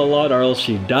 shoot Jill a lot or else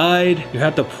she died. You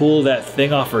had to pull that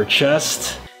thing off her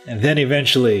chest. And then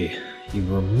eventually, you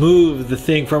remove the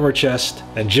thing from her chest,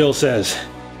 and Jill says,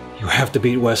 you have to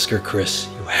beat Wesker, Chris.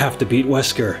 You have to beat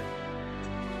Wesker.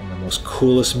 And the most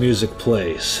coolest music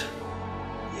plays.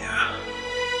 Yeah.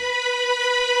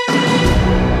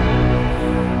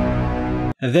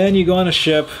 And then you go on a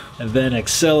ship, and then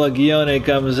Excella Gione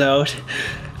comes out.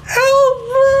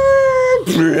 Albert!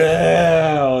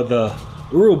 The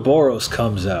Ouroboros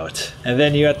comes out, and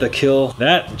then you have to kill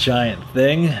that giant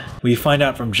thing. We find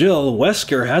out from Jill,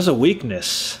 Wesker has a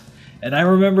weakness. And I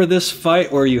remember this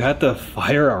fight where you had to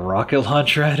fire a rocket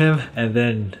launcher at him and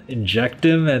then inject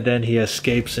him, and then he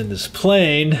escapes in this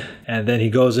plane, and then he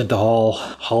goes into all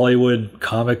Hollywood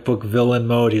comic book villain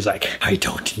mode. He's like, I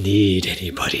don't need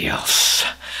anybody else.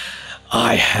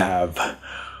 I have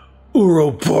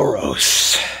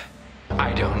Ouroboros.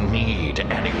 I don't need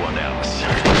anyone else.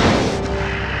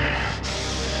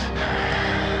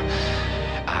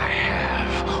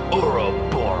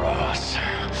 Ouroboros.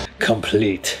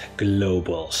 Complete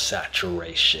global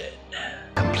saturation.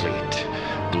 Complete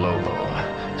global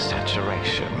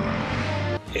saturation.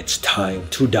 It's time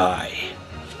to die,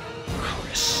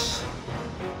 Chris.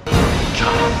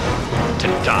 Time to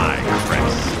die,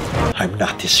 Chris. I'm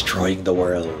not destroying the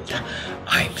world.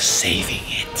 I'm saving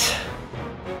it.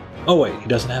 Oh wait, he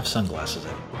doesn't have sunglasses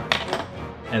anymore.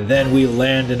 And then we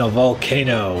land in a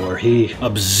volcano where he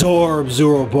absorbs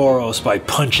Ouroboros by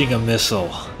punching a missile.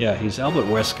 Yeah, he's Albert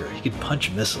Wesker. He can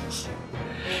punch missiles.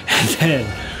 And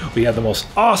then we have the most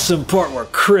awesome part where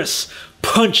Chris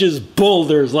punches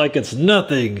boulders like it's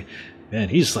nothing. Man,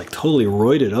 he's like totally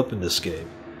roided up in this game.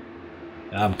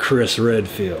 I'm Chris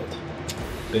Redfield.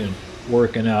 Been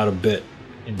working out a bit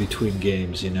in between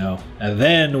games, you know. And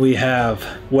then we have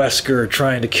Wesker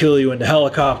trying to kill you in the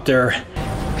helicopter.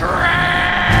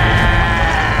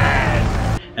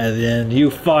 And then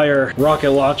you fire rocket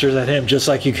launchers at him just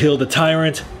like you killed the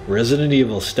tyrant, Resident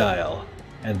Evil style.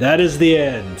 And that is the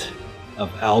end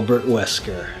of Albert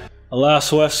Wesker. Alas,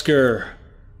 Wesker,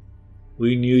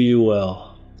 we knew you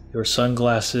well. Your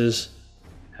sunglasses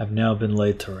have now been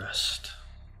laid to rest.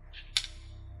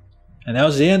 And that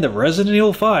was the end of Resident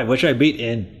Evil 5, which I beat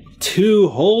in 2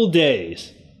 whole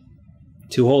days.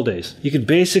 2 whole days. You could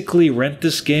basically rent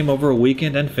this game over a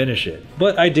weekend and finish it.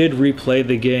 But I did replay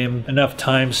the game enough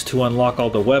times to unlock all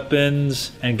the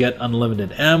weapons and get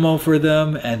unlimited ammo for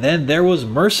them. And then there was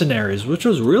Mercenaries, which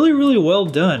was really, really well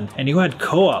done. And you had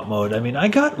co-op mode. I mean, I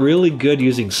got really good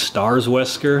using Stars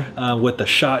Wesker with the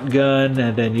shotgun,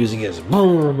 and then using his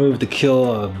move to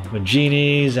kill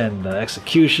Maginis and the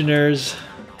Executioners.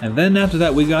 And then after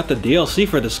that, we got the DLC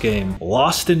for this game,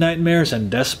 Lost in Nightmares and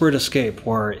Desperate Escape,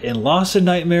 where in Lost in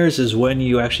Nightmares is when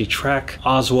you actually track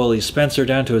Oswald E. Spencer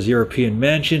down to his European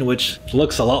mansion, which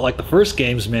looks a lot like the first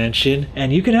game's mansion.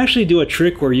 And you can actually do a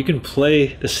trick where you can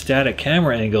play the static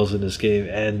camera angles in this game.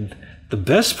 And the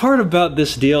best part about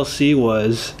this DLC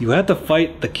was you had to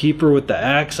fight the Keeper with the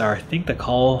axe, or I think they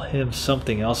call him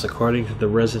something else according to the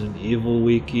Resident Evil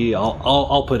wiki.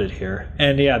 I'll put it here.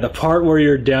 And yeah, the part where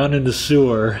you're down in the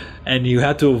sewer and you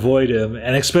have to avoid him,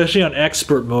 and especially on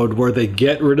expert mode where they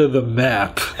get rid of the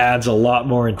map, adds a lot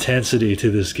more intensity to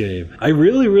this game. I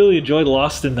really, really enjoyed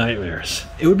Lost in Nightmares.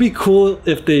 It would be cool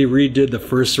if they redid the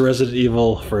first Resident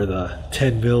Evil for the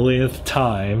 10 millionth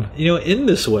time, you know, in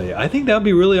this way. I think that would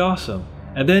be really awesome.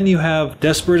 And then you have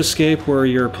Desperate Escape, where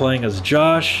you're playing as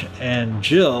Josh and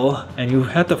Jill, and you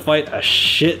have to fight a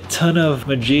shit ton of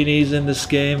Maginis in this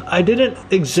game. I didn't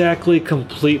exactly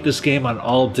complete this game on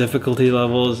all difficulty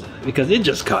levels because it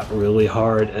just got really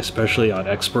hard, especially on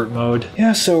expert mode.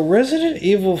 Yeah, so Resident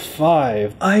Evil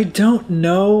 5, I don't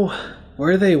know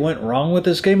where they went wrong with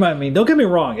this game. I mean, don't get me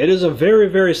wrong, it is a very,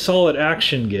 very solid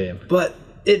action game, but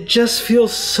it just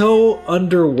feels so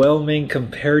underwhelming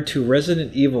compared to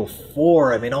Resident Evil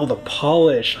 4. I mean, all the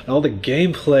polish, and all the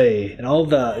gameplay, and all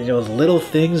the, you know, little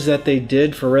things that they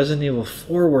did for Resident Evil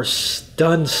 4 were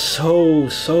done so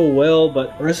well,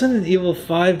 but Resident Evil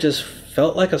 5 just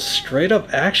felt like a straight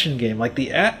up action game. Like,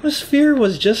 the atmosphere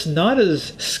was just not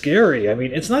as scary. I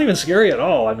mean, it's not even scary at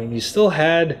all. I mean, you still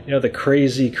had, you know, the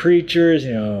crazy creatures,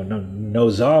 you know, no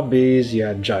zombies, you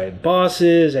had giant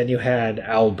bosses, and you had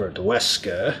Albert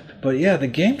Wesker. But yeah, the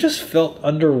game just felt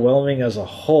underwhelming as a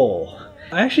whole.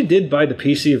 I actually did buy the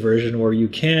PC version where you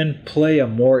can play a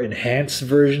more enhanced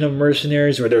version of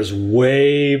Mercenaries where there's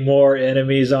way more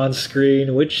enemies on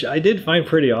screen, which I did find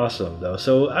pretty awesome though.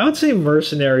 So I would say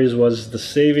Mercenaries was the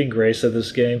saving grace of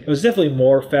this game. It was definitely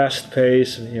more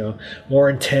fast-paced, you know, more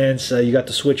intense. You got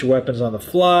to switch weapons on the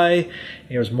fly.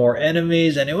 There was more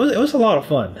enemies, and it was a lot of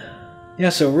fun. Yeah,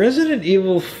 so Resident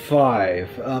Evil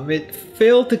 5, it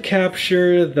failed to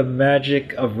capture the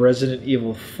magic of Resident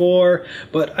Evil 4,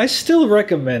 but I still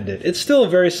recommend it. It's still a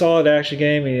very solid action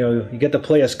game. You know, you get to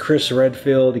play as Chris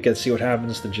Redfield, you get to see what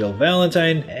happens to Jill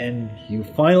Valentine, and you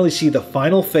finally see the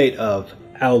final fate of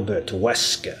Albert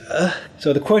Wesker.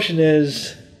 So the question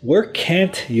is, where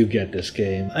can't you get this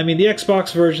game? I mean, the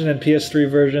Xbox version and PS3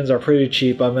 versions are pretty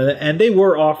cheap, and they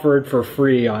were offered for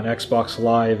free on Xbox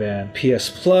Live and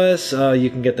PS Plus. You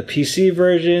can get the PC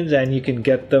versions, and you can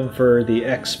get them for the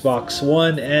Xbox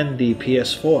One and the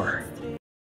PS4.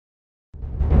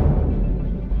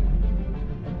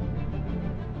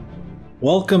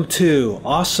 Welcome to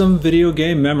Awesome Video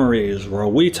Game Memories, where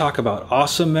we talk about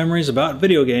awesome memories about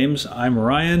video games. I'm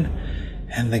Ryan.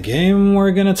 And the game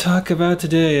we're gonna talk about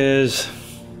today is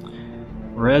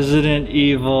Resident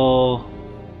Evil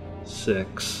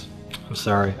 6. I'm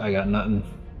sorry, I got nothing.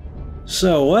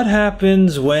 So what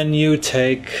happens when you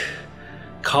take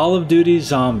Call of Duty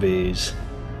Zombies,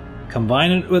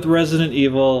 combine it with Resident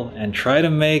Evil, and try to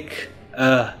make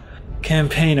a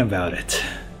campaign about it?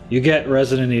 You get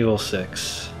Resident Evil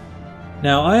 6.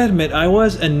 Now, I admit I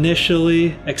was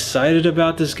initially excited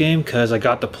about this game because I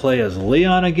got to play as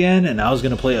Leon again, and I was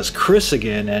going to play as Chris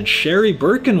again, and Sherry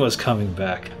Birkin was coming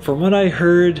back. From what I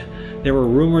heard, there were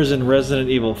rumors in Resident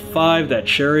Evil 5 that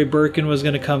Sherry Birkin was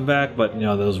going to come back, but you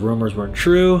know, those rumors weren't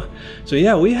true. So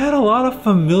yeah, we had a lot of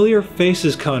familiar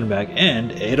faces coming back,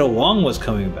 and Ada Wong was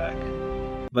coming back.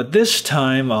 But this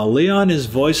time, Leon is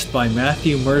voiced by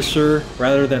Matthew Mercer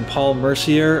rather than Paul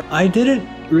Mercier. I didn't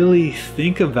really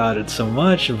think about it so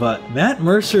much, but Matt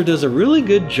Mercer does a really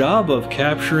good job of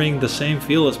capturing the same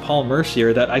feel as Paul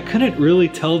Mercier that I couldn't really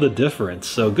tell the difference,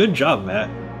 so good job, Matt.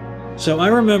 So I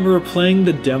remember playing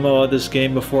the demo of this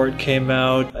game before it came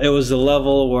out. It was the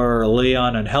level where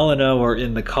Leon and Helena were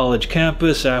in the college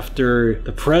campus after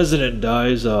the president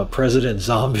dies, President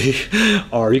Zombie,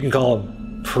 or you can call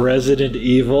him President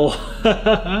Evil.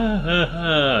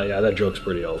 Yeah, that joke's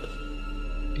pretty old.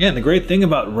 Yeah, and the great thing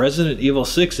about Resident Evil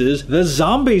 6 is the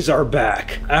zombies are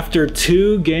back. After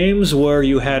 2 games where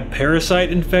you had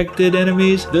parasite-infected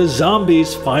enemies, the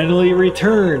zombies finally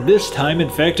returned, this time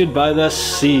infected by the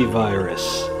C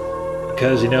virus.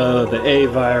 Because, you know, the A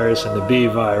virus and the B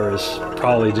virus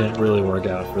probably didn't really work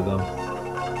out for them.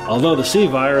 although the C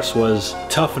virus was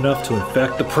tough enough to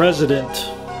infect the president.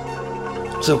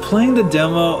 So playing the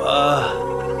demo,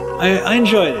 I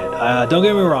enjoyed it. Don't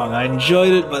get me wrong, I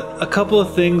enjoyed it, but a couple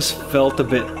of things felt a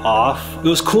bit off. It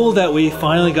was cool that we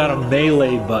finally got a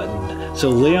melee button, so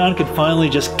Leon could finally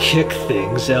just kick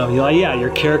things. Yeah,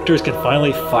 your characters can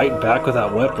finally fight back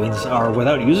without weapons, or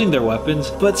without using their weapons,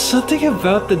 but something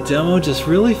about the demo just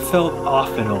really felt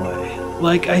off in a way.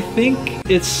 Like, I think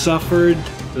it suffered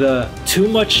the too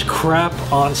much crap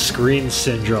on screen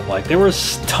syndrome. Like, there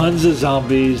was tons of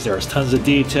zombies, there was tons of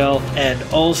detail, and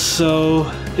also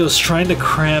it was trying to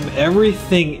cram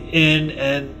everything in,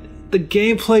 and the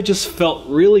gameplay just felt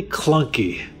really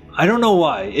clunky. I don't know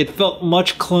why. It felt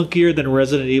much clunkier than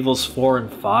Resident Evils 4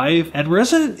 and 5. And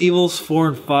Resident Evils 4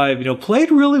 and 5,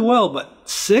 played really well, but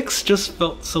 6 just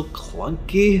felt so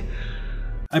clunky.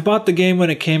 I bought the game when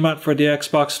it came out for the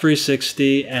Xbox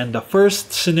 360, and the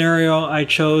first scenario I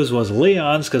chose was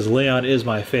Leon's, because Leon is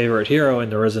my favorite hero in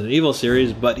the Resident Evil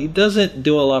series, but he doesn't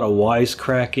do a lot of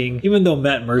wisecracking. Even though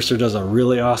Matt Mercer does a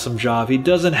really awesome job, he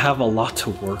doesn't have a lot to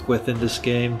work with in this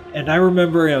game. And I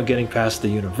remember, getting past the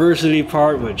university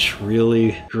part, which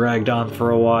really dragged on for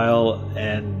a while,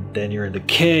 and then you're in the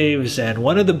caves, and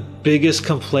one of the biggest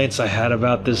complaints I had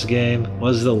about this game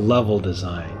was the level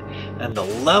design. And the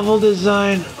level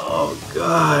design, oh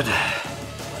god,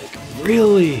 like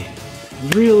really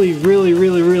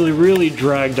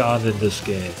dragged on in this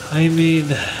game. I mean,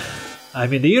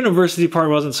 the university part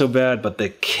wasn't so bad, but the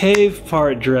cave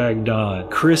part dragged on.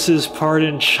 Chris's part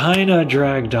in China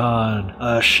dragged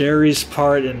on. Sherry's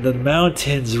part in the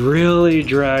mountains really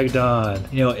dragged on.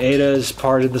 Ada's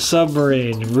part in the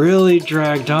submarine really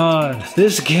dragged on.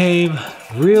 This game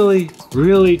really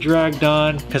dragged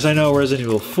on, because I know Resident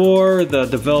Evil 4, the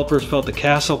developers felt the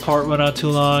castle part went on too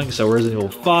long, so Resident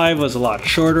Evil 5 was a lot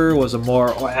shorter, was a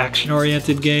more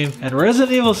action-oriented game, and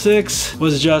Resident Evil 6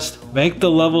 was just make the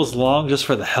levels long just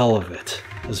for the hell of it.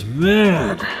 Because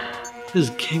man, this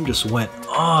game just went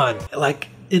on. Like,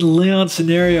 in Leon's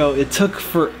scenario, it took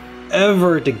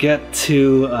forever to get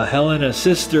to Helena's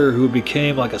sister, who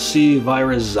became like a C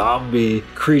virus zombie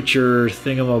creature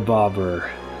thingamabobber.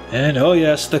 And oh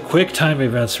yes, the QuickTime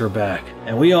events were back.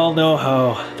 And we all know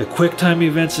how the QuickTime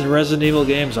events in Resident Evil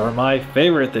games are my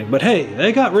favorite thing. But hey,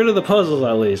 they got rid of the puzzles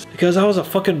at least, because I was a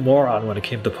fucking moron when it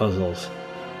came to puzzles.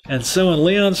 And so in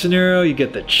Leon's scenario, you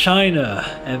get the China,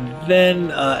 and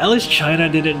then at least China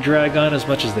didn't drag on as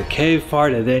much as the cave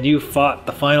part, and then you fought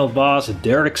the final boss,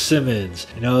 Derek Simmons.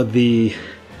 The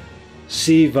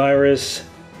C virus,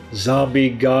 zombie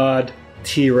god,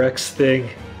 T-Rex thing.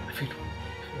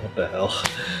 What the hell?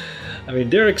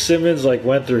 Derek Simmons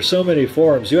went through so many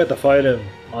forms. You had to fight him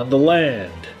on the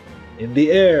land, in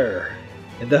the air,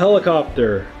 in the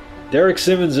helicopter. Derek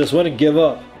Simmons just wouldn't give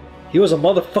up. He was a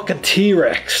motherfucking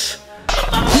T-Rex.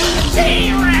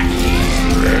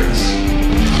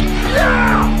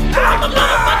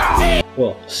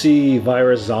 Well, C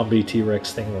virus zombie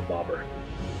T-Rex thingamabobber.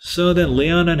 So then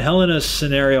Leon and Helena's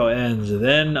scenario ends.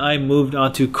 Then I moved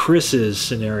on to Chris's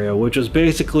scenario, which was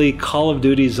basically Call of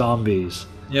Duty Zombies.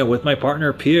 Yeah, with my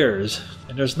partner Piers.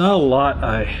 And there's not a lot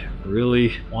I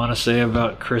really want to say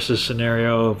about Chris's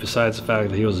scenario, besides the fact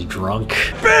that he was drunk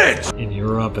in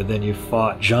Europe, and then you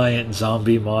fought giant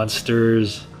zombie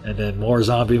monsters, and then more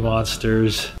zombie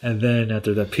monsters, and then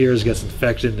after that Piers gets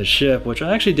infected in the ship, which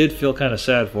I actually did feel kind of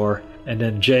sad for. And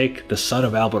then Jake, the son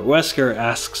of Albert Wesker,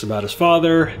 asks about his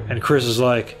father, and Chris is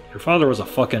like, your father was a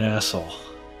fucking asshole.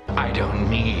 I don't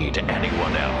need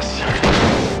anyone else.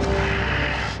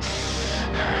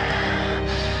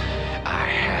 I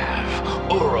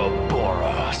have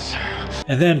Ouroboros.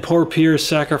 And then poor Piers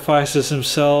sacrifices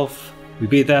himself. We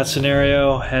beat that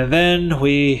scenario, and then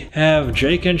we have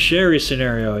Jake and Sherry's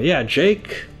scenario. Yeah,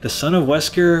 Jake, the son of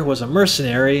Wesker, was a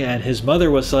mercenary, and his mother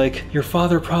was like, your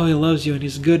father probably loves you and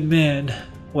he's a good man.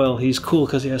 Well, he's cool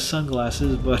because he has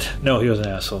sunglasses, but no, he was an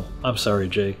asshole. I'm sorry,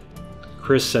 Jake.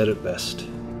 Chris said it best.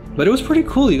 But it was pretty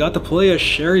cool. You got to play as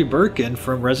Sherry Birkin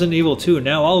from Resident Evil 2.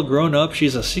 Now all grown up,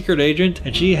 she's a secret agent,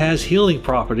 and she has healing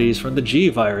properties from the G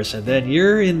virus. And then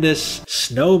you're in this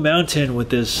snow mountain with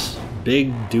this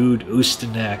big dude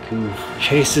Ustanak who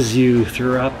chases you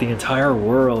throughout the entire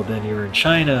world. Then you're in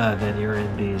China, then you're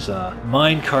in these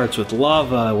mine carts with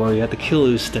lava where you have to kill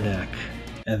Ustanak.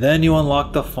 And then you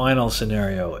unlock the final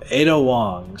scenario, Ada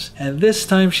Wong's. And this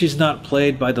time she's not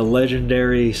played by the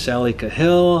legendary Sally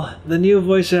Cahill. The new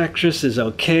voice actress is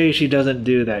okay, she doesn't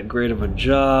do that great of a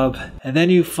job. And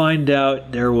then you find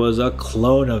out there was a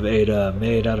clone of Ada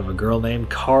made out of a girl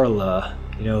named Carla,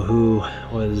 who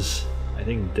was, I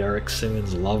think, Derek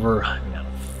Simmons' lover. I don't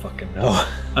fucking know.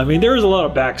 There was a lot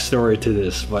of backstory to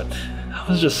this, but I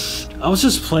was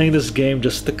just playing this game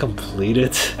just to complete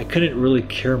it. I couldn't really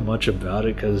care much about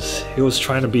it because it was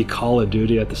trying to be Call of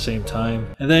Duty at the same time.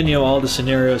 And then, you know, all the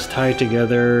scenarios tied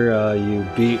together. You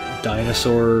beat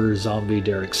dinosaur zombie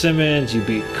Derek Simmons, you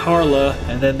beat Carla,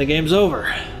 and then the game's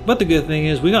over. But the good thing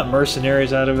is we got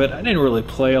mercenaries out of it. I didn't really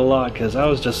play a lot because I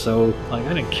was just so, like,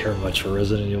 I didn't care much for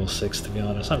Resident Evil 6, to be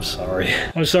honest. I'm sorry.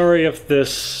 I'm sorry if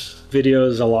this video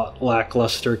is a lot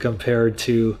lackluster compared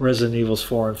to Resident Evils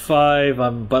 4 and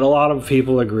 5, but a lot of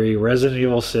people agree Resident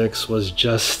Evil 6 was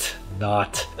just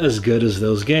not as good as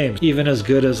those games, even as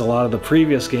good as a lot of the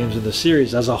previous games in the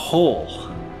series as a whole.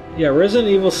 Yeah,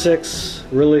 Resident Evil 6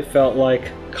 really felt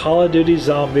like Call of Duty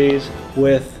Zombies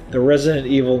with the Resident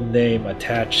Evil name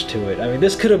attached to it. I mean,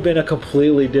 this could have been a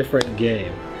completely different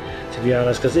game, to be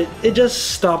honest, because it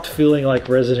just stopped feeling like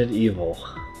Resident Evil.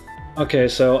 Okay,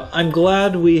 so I'm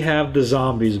glad we have the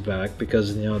zombies back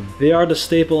because, you know, they are the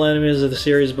staple enemies of the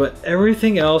series, but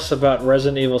everything else about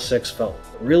Resident Evil 6 felt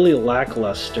really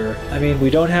lackluster. I mean, we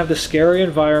don't have the scary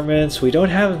environments, we don't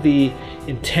have the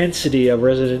intensity of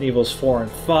Resident Evils 4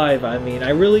 and 5. I mean, I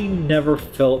really never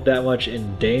felt that much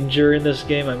in danger in this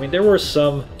game. I mean, there were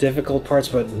some difficult parts,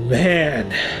 but man,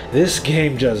 this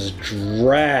game just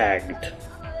dragged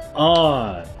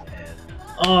on.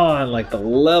 Like, the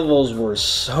levels were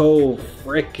so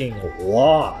freaking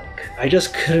long. I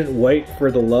just couldn't wait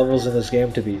for the levels in this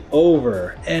game to be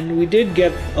over. And we did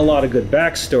get a lot of good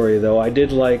backstory, though. I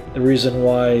did like the reason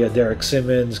why Derek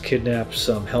Simmons kidnaps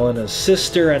Helena's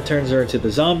sister and turns her into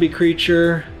the zombie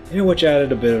creature, which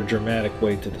added a bit of dramatic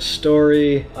weight to the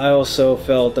story. I also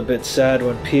felt a bit sad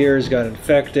when Piers got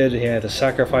infected. He had to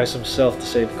sacrifice himself to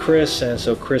save Chris, and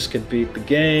so Chris could beat the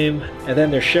game. And then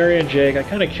there's Sherry and Jake. I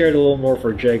kind of cared a little more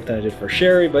for Jake than I did for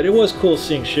Sherry, but it was cool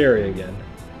seeing Sherry again.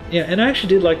 Yeah, and I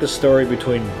actually did like the story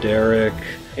between Derek,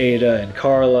 Ada, and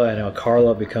Carla, and how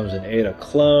Carla becomes an Ada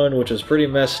clone, which was pretty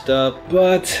messed up,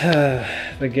 but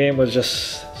the game was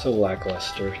just so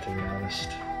lackluster, to be honest.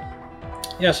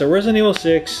 Yeah, so Resident Evil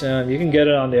 6, you can get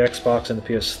it on the Xbox and the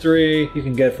PS3, you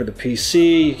can get it for the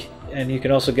PC, and you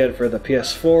can also get it for the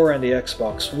PS4 and the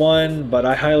Xbox One, but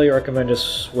I highly recommend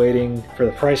just waiting for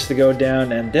the price to go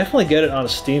down, and definitely get it on a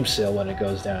Steam sale when it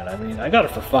goes down. I mean, I got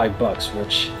it for $5,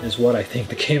 which is what I think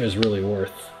the game is really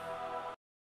worth.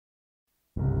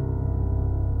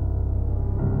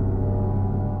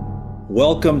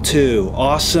 Welcome to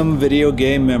Awesome Video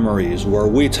Game Memories, where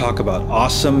we talk about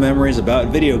awesome memories about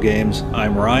video games.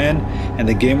 I'm Ryan, and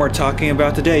the game we're talking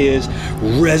about today is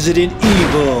Resident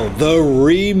Evil, the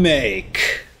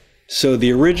remake. So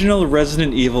the original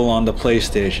Resident Evil on the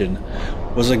PlayStation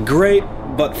was a great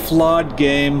but flawed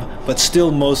game, but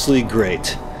still mostly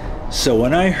great. So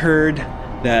when I heard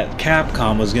that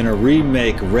Capcom was going to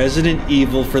remake Resident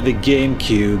Evil for the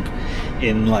GameCube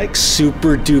in like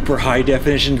super duper high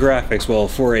definition graphics, well,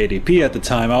 480p at the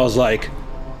time, I was like,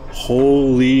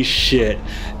 holy shit,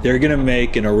 they're gonna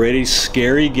make an already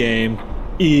scary game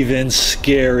even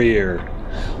scarier.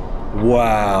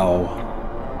 Wow.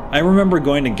 I remember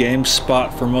going to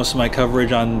GameSpot for most of my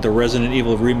coverage on the Resident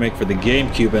Evil remake for the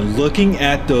GameCube and looking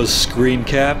at those screen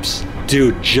caps.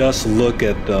 Dude, just look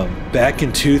at them. Back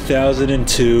in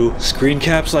 2002, screen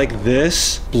caps like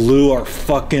this blew our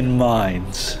fucking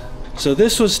minds. So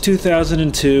this was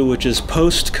 2002, which is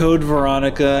post-Code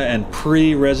Veronica and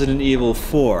pre-Resident Evil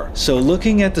 4. So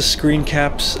looking at the screen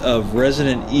caps of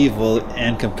Resident Evil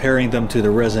and comparing them to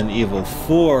the Resident Evil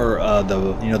 4,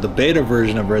 the beta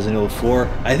version of Resident Evil 4,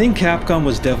 I think Capcom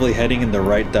was definitely heading in the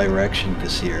right direction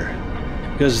this year.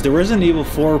 Because the Resident Evil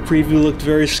 4 preview looked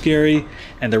very scary,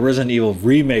 and the Resident Evil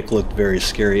remake looked very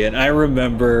scary, and I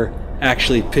remember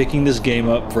actually picking this game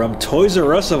up from Toys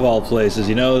R Us of all places,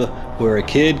 you know, where a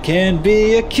kid can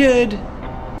be a kid.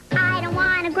 I don't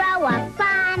want to grow up,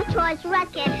 I'm a Toys R Us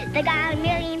kid. They got a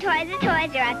million toys at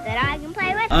Toys R Us that I can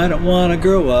play with. I don't want to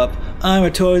grow up, I'm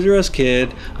a Toys R Us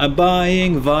kid. I'm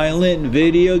buying violent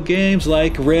video games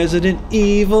like Resident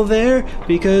Evil there,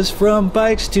 because from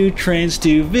bikes to trains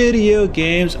to video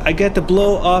games, I get to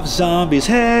blow off zombies'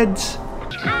 heads.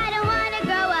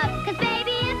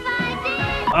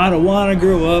 I don't want to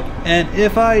grow up, and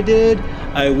if I did,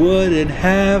 I wouldn't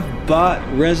have bought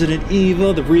Resident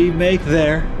Evil, the remake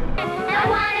there. I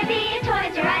want to be a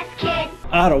Toys R Us kid.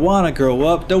 I don't want to grow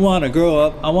up, don't want to grow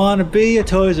up, I want to be a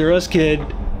Toys R Us kid.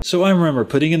 So I remember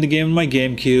putting in the game in my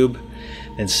GameCube,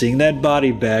 and seeing that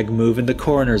body bag move in the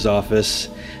coroner's office,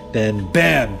 then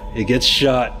BAM! It gets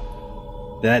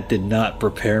shot. That did not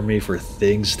prepare me for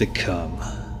things to come.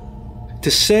 To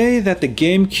say that the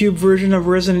GameCube version of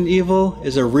Resident Evil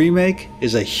is a remake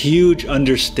is a huge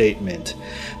understatement.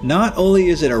 Not only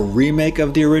is it a remake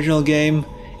of the original game,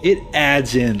 it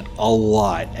adds in a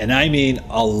lot, and I mean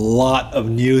a lot of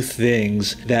new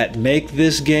things that make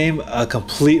this game a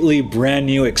completely brand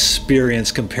new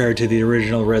experience compared to the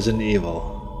original Resident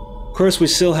Evil. Of course, we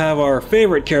still have our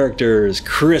favorite characters: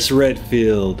 Chris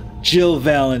Redfield, Jill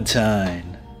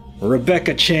Valentine,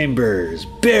 Rebecca Chambers,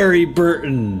 Barry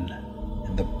Burton,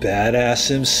 and the badass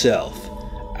himself,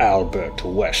 Albert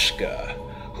Wesker,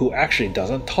 who actually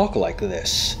doesn't talk like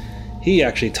this. He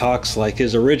actually talks like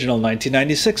his original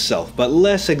 1996 self, but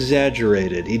less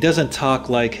exaggerated. He doesn't talk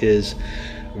like his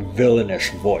villainous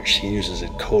voice he uses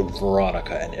in Code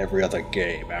Veronica and every other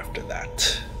game after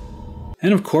that.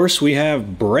 And of course, we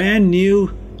have brand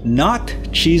new, not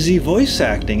cheesy voice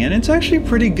acting, and it's actually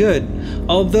pretty good,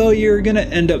 although you're gonna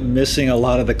end up missing a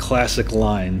lot of the classic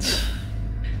lines.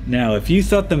 Now, if you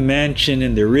thought the mansion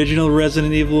in the original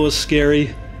Resident Evil was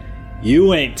scary,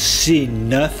 you ain't seen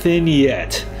nothing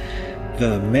yet.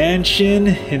 The mansion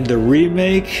in the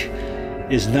remake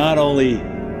is not only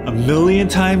a million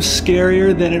times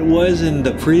scarier than it was in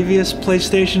the previous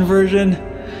PlayStation version,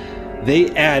 they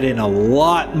add in a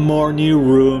lot more new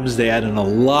rooms, they add in a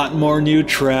lot more new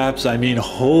traps. I mean,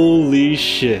 holy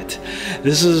shit.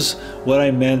 This is what I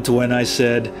meant when I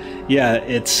said, yeah,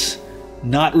 it's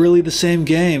not really the same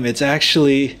game. It's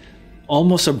actually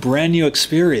almost a brand new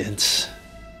experience.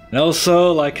 And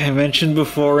also, like I mentioned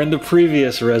before in the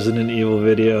previous Resident Evil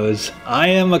videos, I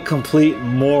am a complete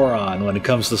moron when it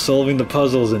comes to solving the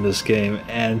puzzles in this game,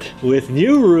 and with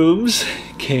new rooms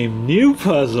came new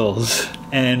puzzles.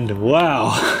 And wow,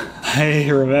 I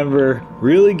remember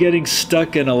really getting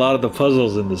stuck in a lot of the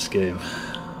puzzles in this game.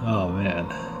 Oh man.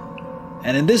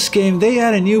 And in this game, they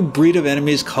add a new breed of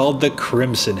enemies called the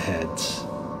Crimson Heads.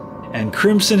 And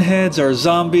Crimson Heads are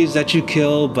zombies that you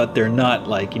kill, but they're not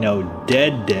like, you know,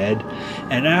 dead.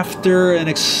 And after an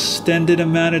extended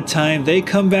amount of time, they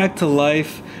come back to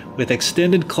life with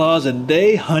extended claws and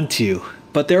they hunt you.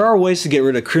 But there are ways to get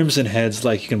rid of Crimson Heads,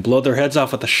 like you can blow their heads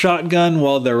off with a shotgun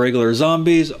while they're regular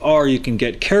zombies, or you can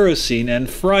get kerosene and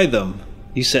fry them.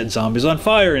 You set zombies on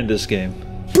fire in this game.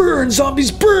 Burn,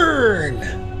 zombies,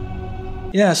 burn!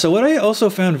 Yeah, so what I also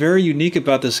found very unique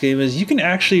about this game is you can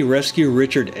actually rescue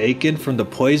Richard Aiken from the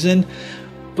poison,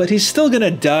 but he's still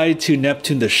gonna die to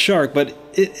Neptune the Shark, but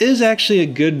it is actually a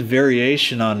good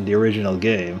variation on the original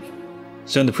game.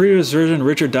 So in the previous version,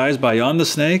 Richard dies by Jan the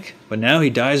Snake, but now he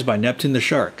dies by Neptune the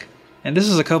Shark. And this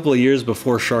is a couple of years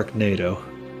before Sharknado.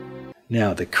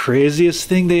 Now, the craziest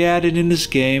thing they added in this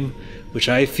game, which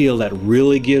I feel that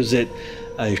really gives it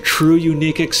a true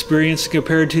unique experience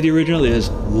compared to the original, is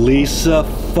Lisa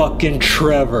fucking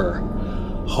Trevor.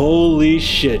 Holy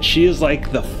shit, she is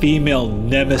like the female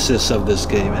nemesis of this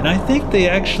game, and I think they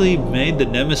actually made the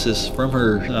nemesis from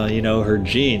her, you know, her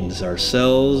genes, or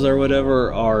cells or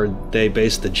whatever, or they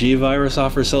based the G virus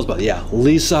off her cells, but yeah,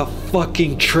 Lisa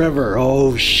fucking Trevor,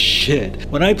 oh shit.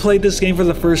 When I played this game for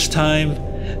the first time,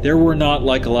 there were not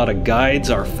like a lot of guides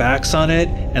or facts on it,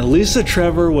 and Lisa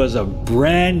Trevor was a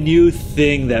brand new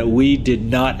thing that we did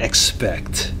not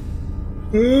expect.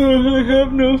 I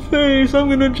have no face, I'm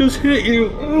gonna just hit you.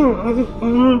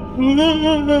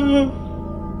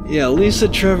 Yeah, Lisa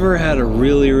Trevor had a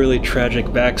really tragic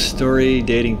backstory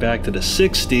dating back to the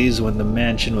 60s when the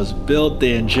mansion was built.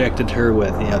 They injected her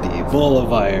with, you know, the Ebola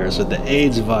virus, with the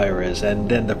AIDS virus, and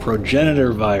then the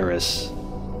progenitor virus.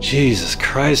 Jesus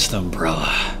Christ,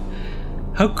 Umbrella.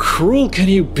 How cruel can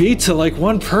you be to like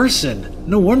one person?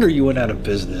 No wonder you went out of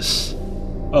business.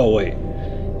 Oh wait,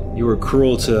 you were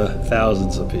cruel to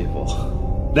thousands of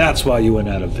people. That's why you went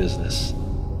out of business.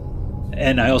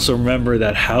 And I also remember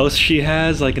that house she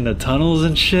has, like in the tunnels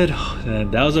and shit.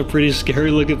 And that was a pretty scary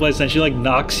looking place, and she like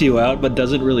knocks you out but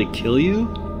doesn't really kill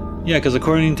you. Yeah, because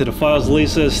according to the files,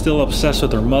 Lisa is still obsessed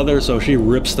with her mother, so she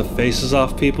rips the faces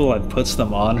off people and puts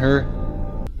them on her.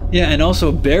 Yeah, and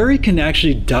also Barry can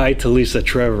actually die to Lisa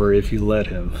Trevor if you let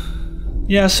him.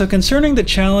 Yeah, so concerning the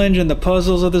challenge and the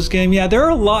puzzles of this game, yeah, there are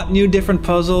a lot new different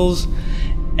puzzles,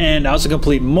 and I was a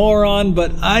complete moron,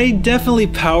 but I definitely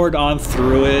powered on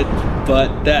through it,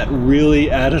 but that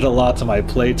really added a lot to my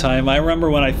playtime. I remember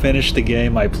when I finished the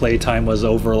game, my playtime was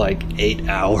over like 8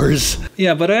 hours.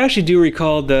 Yeah, but I actually do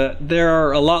recall that there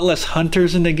are a lot less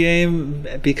hunters in the game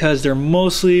because they're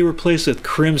mostly replaced with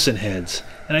Crimson Heads.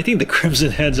 And I think the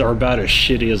Crimson Heads are about as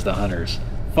shitty as the hunters.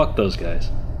 Fuck those guys.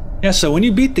 Yeah, so when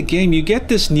you beat the game, you get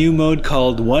this new mode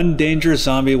called One Dangerous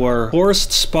Zombie, where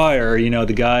Horst Spire, you know,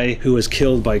 the guy who was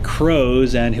killed by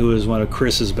crows and who is one of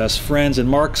Chris's best friends in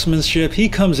marksmanship, he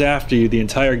comes after you the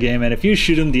entire game, and if you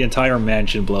shoot him, the entire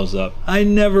mansion blows up. I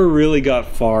never really got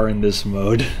far in this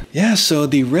mode. Yeah, so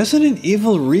the Resident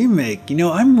Evil remake, you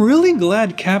know, I'm really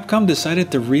glad Capcom decided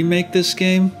to remake this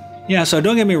game. Yeah, so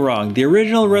don't get me wrong, the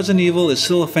original Resident Evil is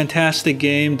still a fantastic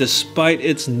game despite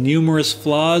its numerous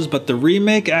flaws, but the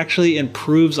remake actually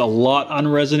improves a lot on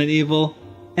Resident Evil.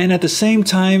 And at the same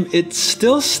time, it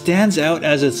still stands out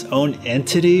as its own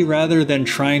entity rather than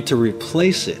trying to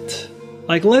replace it.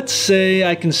 Like, let's say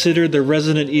I consider the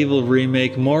Resident Evil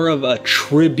remake more of a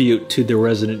tribute to the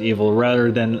Resident Evil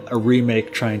rather than a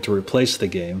remake trying to replace the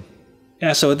game.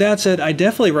 Yeah, so with that said, I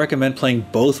definitely recommend playing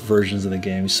both versions of the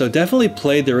game. So definitely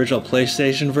play the original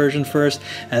PlayStation version first,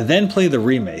 and then play the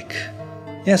remake.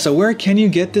 Yeah, so where can you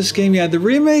get this game? Yeah, the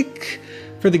remake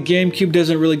for the GameCube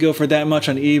doesn't really go for that much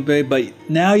on eBay, but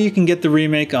now you can get the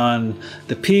remake on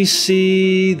the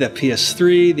PC, the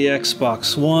PS3, the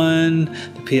Xbox One,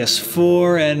 the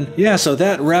PS4, and yeah, so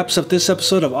that wraps up this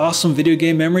episode of Awesome Video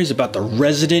Game Memories about the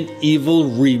Resident Evil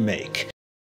remake.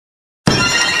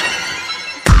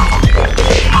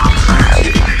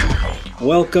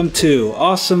 Welcome to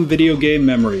Awesome Video Game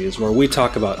Memories, where we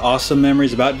talk about awesome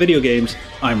memories about video games.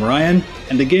 I'm Ryan,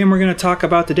 and the game we're going to talk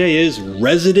about today is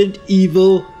Resident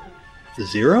Evil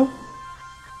 0?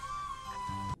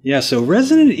 Yeah, so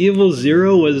Resident Evil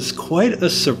 0 was quite a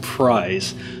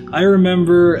surprise. I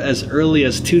remember as early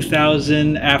as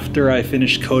 2000, after I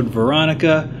finished Code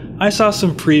Veronica, I saw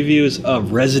some previews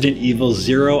of Resident Evil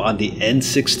 0 on the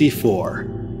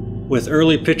N64, with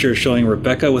early pictures showing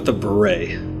Rebecca with a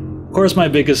beret. Of course, my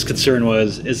biggest concern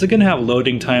was, is it going to have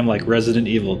loading time like Resident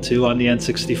Evil 2 on the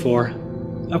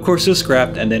N64? Of course, it was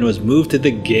scrapped and then was moved to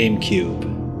the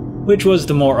GameCube, which was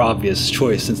the more obvious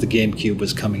choice since the GameCube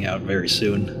was coming out very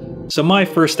soon. So my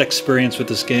first experience with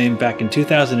this game back in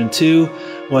 2002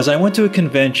 was I went to a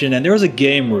convention and there was a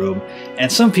game room, and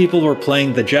some people were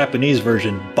playing the Japanese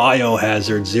version,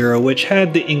 Biohazard 0, which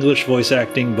had the English voice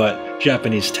acting but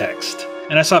Japanese text.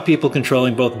 And I saw people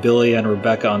controlling both Billy and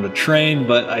Rebecca on the train,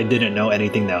 but I didn't know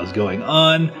anything that was going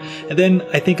on. And then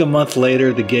I think a month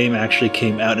later, the game actually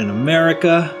came out in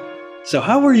America. So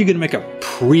how are you going to make a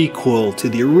prequel to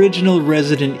the original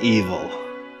Resident Evil?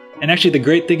 And actually the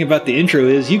great thing about the intro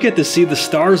is you get to see the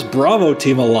Stars Bravo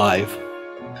team alive.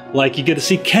 Like, you get to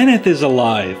see Kenneth is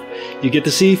alive. You get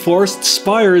to see Forrest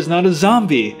Spire is not a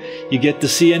zombie. You get to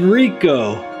see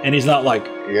Enrico, and he's not like,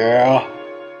 yeah.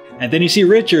 And then you see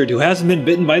Richard, who hasn't been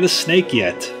bitten by the snake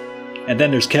yet. And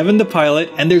then there's Kevin the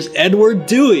pilot, and there's Edward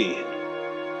Dewey.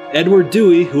 Edward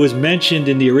Dewey, who was mentioned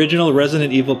in the original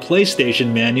Resident Evil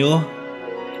PlayStation manual.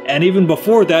 And even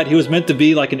before that, he was meant to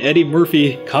be like an Eddie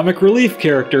Murphy comic relief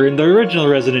character in the original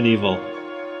Resident Evil.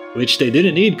 Which they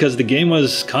didn't need because the game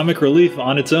was comic relief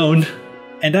on its own.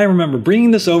 And I remember bringing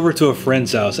this over to a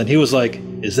friend's house, and he was like,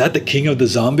 "Is that the king of the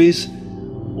zombies?"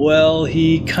 Well,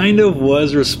 he kind of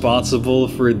was responsible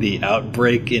for the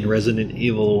outbreak in Resident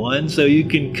Evil 1, so you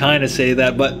can kind of say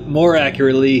that, but more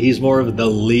accurately, he's more of the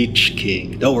Leech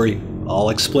King. Don't worry, I'll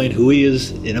explain who he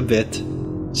is in a bit.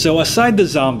 So aside the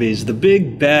zombies, the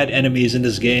big bad enemies in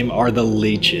this game are the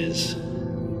leeches.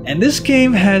 And this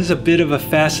game has a bit of a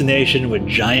fascination with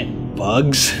giant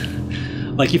bugs.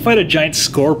 Like, you fight a giant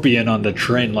scorpion on the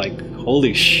train, like,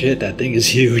 holy shit, that thing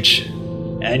is huge.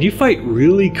 And you fight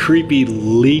really creepy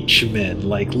leechmen,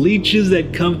 like leeches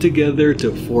that come together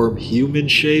to form human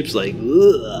shapes, like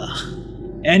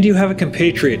ugh. And you have a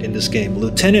compatriot in this game,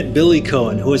 Lieutenant Billy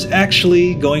Cohen, who is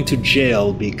actually going to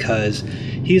jail because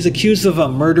he's accused of a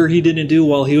murder he didn't do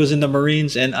while he was in the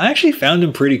Marines, and I actually found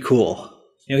him pretty cool.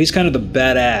 You know, he's kind of the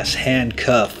badass,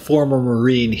 handcuffed, former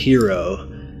Marine hero,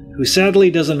 who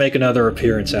sadly doesn't make another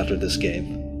appearance after this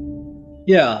game.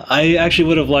 Yeah, I actually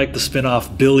would have liked the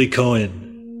spin-off Billy Cohen,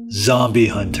 Zombie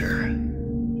Hunter.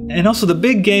 And also the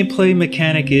big gameplay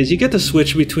mechanic is you get to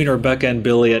switch between Rebecca and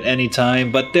Billy at any time,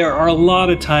 but there are a lot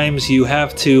of times you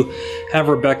have to have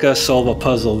Rebecca solve a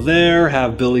puzzle there,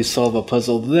 have Billy solve a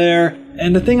puzzle there.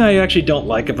 And the thing I actually don't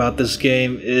like about this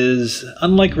game is,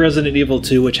 unlike Resident Evil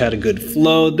 2, which had a good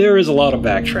flow, there is a lot of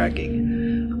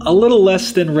backtracking. A little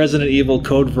less than Resident Evil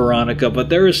Code Veronica, but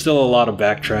there is still a lot of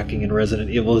backtracking in Resident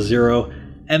Evil 0.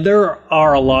 And there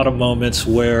are a lot of moments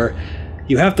where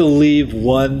you have to leave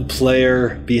one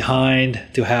player behind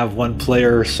to have one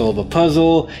player solve a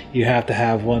puzzle. You have to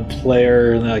have one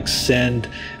player like send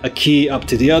a key up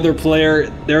to the other player.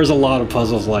 There's a lot of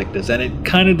puzzles like this, and it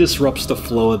kind of disrupts the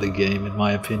flow of the game, in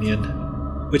my opinion.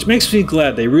 Which makes me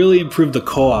glad they really improved the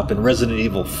co-op in Resident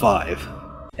Evil 5.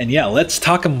 And yeah, let's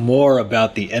talk more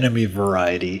about the enemy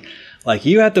variety. Like,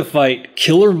 you have to fight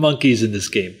killer monkeys in this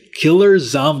game. Killer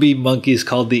zombie monkeys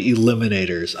called the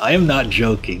Eliminators. I am not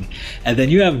joking. And then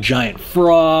you have giant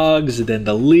frogs, and then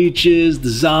the leeches, the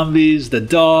zombies, the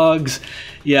dogs.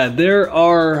 Yeah, there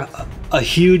are a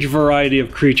huge variety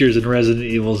of creatures in Resident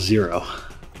Evil 0.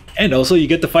 And also you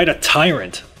get to fight a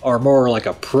tyrant. or more like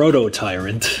a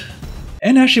proto-tyrant.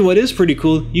 And actually what is pretty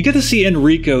cool, you get to see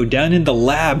Enrico down in the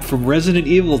lab from Resident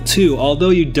Evil 2,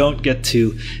 although you don't get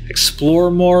to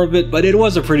explore more of it, but it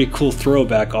was a pretty cool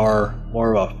throwback, or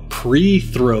more of a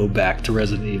pre-throwback to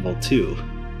Resident Evil 2.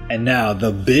 And now,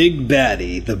 the big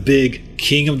baddie, the big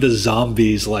king of the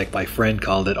zombies like my friend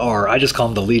called it, or I just call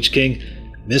him the Leech King,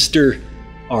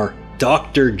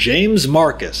 Dr. James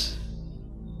Marcus.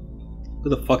 Who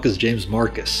the fuck is James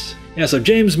Marcus? Yeah, so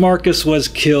James Marcus was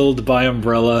killed by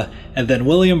Umbrella, and then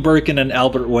William Birkin and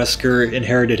Albert Wesker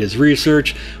inherited his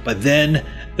research, but then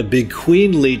the big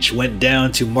Queen Leech went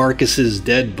down to Marcus's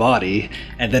dead body,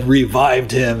 and then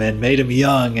revived him and made him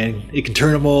young, and it can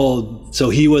turn him old, so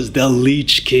he was the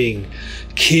Leech King.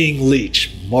 King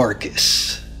Leech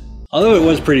Marcus. Although it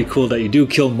was pretty cool that you do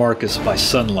kill Marcus by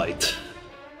sunlight.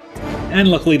 And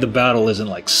luckily the battle isn't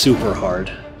like super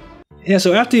hard. Yeah,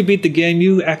 so after you beat the game,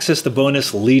 you access the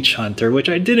bonus Leech Hunter, which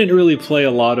I didn't really play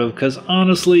a lot of because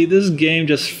honestly, this game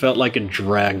just felt like it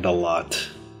dragged a lot.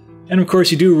 And of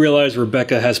course, you do realize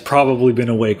Rebecca has probably been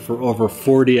awake for over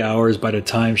 40 hours by the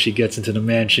time she gets into the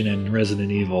mansion in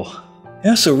Resident Evil.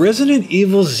 Yeah, so Resident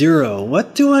Evil 0,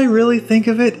 what do I really think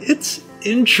of it? It's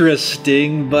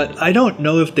interesting, but I don't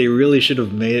know if they really should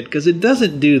have made it because it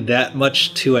doesn't do that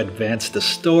much to advance the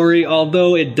story,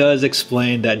 although it does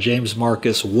explain that James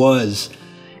Marcus was,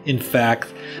 in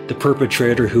fact, the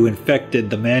perpetrator who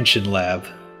infected the mansion lab.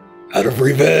 Out of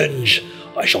revenge,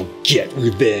 I shall get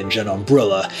revenge on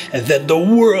Umbrella, and then the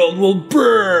world will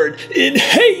burn in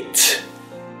hate!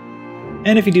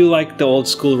 And if you do like the old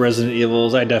school Resident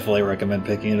Evils, I definitely recommend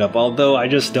picking it up, although I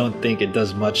just don't think it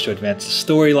does much to advance the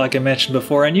story like I mentioned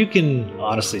before, and you can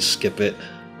honestly skip it.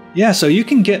 Yeah, so you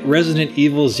can get Resident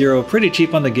Evil 0 pretty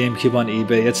cheap on the GameCube on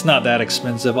eBay. It's not that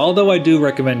expensive, although I do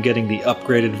recommend getting the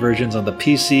upgraded versions on the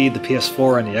PC, the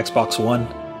PS4, and the Xbox One.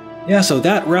 Yeah, so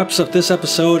that wraps up this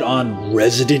episode on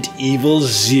Resident Evil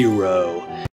 0.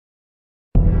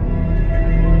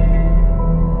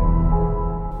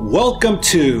 Welcome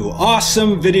to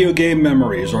Awesome Video Game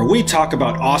Memories, where we talk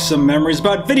about awesome memories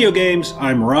about video games.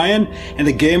 I'm Ryan, and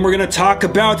the game we're going to talk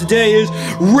about today is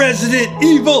Resident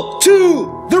Evil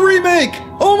 2, the remake!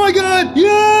 Oh my god,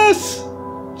 yes!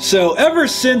 So ever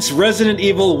since Resident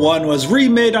Evil 1 was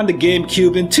remade on the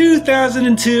GameCube in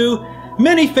 2002,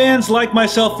 many fans like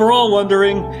myself were all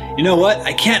wondering, you know what,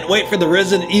 I can't wait for the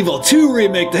Resident Evil 2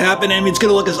 remake to happen. I mean, it's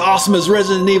gonna look as awesome as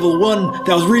Resident Evil 1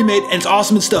 that was remade, and it's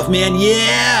awesome and stuff, man,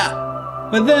 yeah!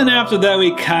 But then after that,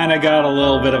 we kinda got a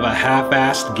little bit of a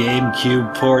half-assed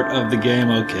GameCube port of the game,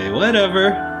 okay,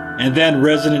 whatever. And then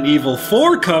Resident Evil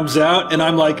 4 comes out, and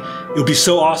I'm like, it would be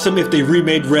so awesome if they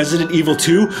remade Resident Evil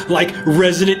 2 like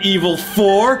Resident Evil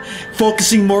 4,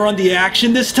 focusing more on the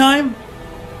action this time.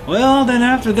 Well, then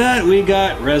after that, we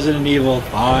got Resident Evil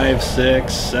 5,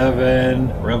 6,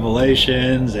 7,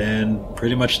 Revelations, and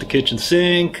pretty much the kitchen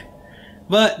sink.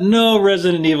 But no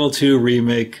Resident Evil 2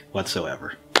 remake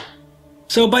whatsoever.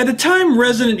 So by the time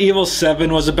Resident Evil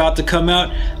 7 was about to come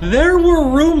out, there were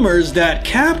rumors that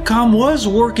Capcom was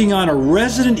working on a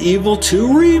Resident Evil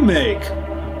 2 remake.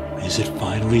 Is it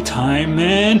finally time,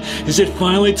 man? Is it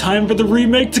finally time for the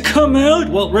remake to come out?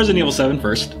 Well, Resident Evil 7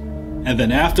 first. And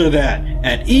then after that,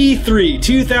 at E3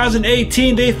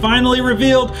 2018, they finally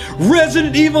revealed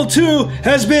Resident Evil 2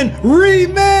 has been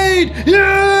remade!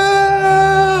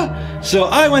 Yeah! So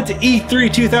I went to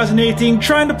E3 2018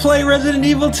 trying to play Resident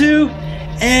Evil 2,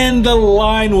 and the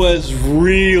line was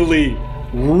really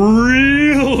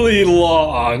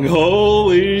long.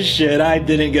 Holy shit, I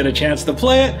didn't get a chance to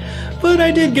play it, but I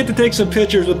did get to take some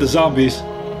pictures with the zombies.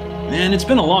 Man, it's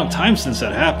been a long time since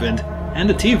that happened. And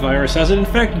the T-virus hasn't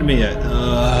infected me yet.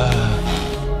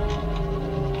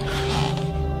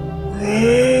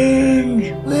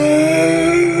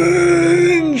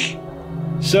 Revenge!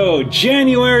 So,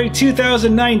 January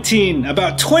 2019,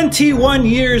 about 21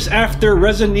 years after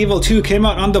Resident Evil 2 came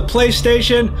out on the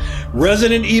PlayStation,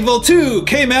 Resident Evil 2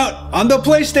 came out on the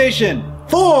PlayStation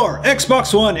 4,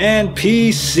 Xbox One, and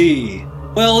PC.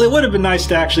 Well, it would have been nice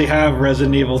to actually have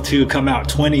Resident Evil 2 come out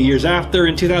 20 years after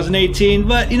in 2018,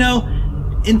 but you know,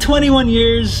 in 21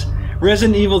 years,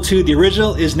 Resident Evil 2, the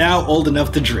original, is now old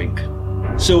enough to drink.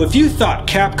 So if you thought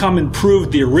Capcom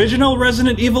improved the original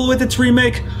Resident Evil with its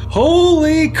remake,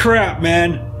 holy crap,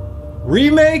 man.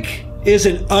 Remake is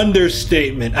an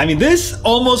understatement. I mean, this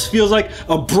almost feels like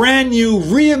a brand new,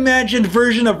 reimagined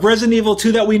version of Resident Evil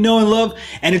 2 that we know and love,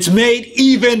 and it's made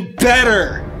even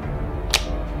better.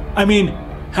 I mean,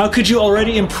 how could you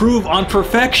already improve on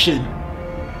perfection?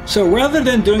 So rather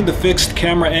than doing the fixed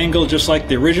camera angle just like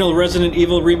the original Resident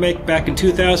Evil remake back in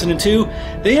 2002,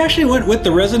 they actually went with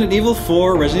the Resident Evil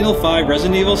 4, Resident Evil 5,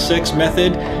 Resident Evil 6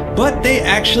 method, but they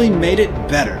actually made it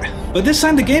better. But this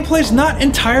time the gameplay is not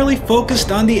entirely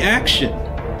focused on the action.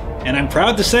 And I'm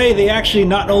proud to say they actually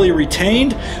not only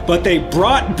retained, but they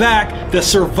brought back the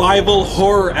survival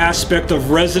horror aspect of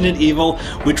Resident Evil,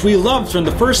 which we loved from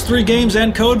the first 3 games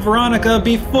and Code Veronica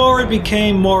before it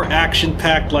became more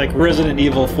action-packed like Resident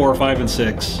Evil 4, 5, and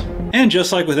 6. And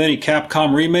just like with any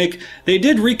Capcom remake, they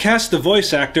did recast the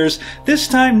voice actors. This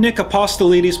time Nick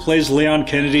Apostolides plays Leon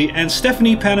Kennedy and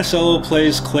Stephanie Panisello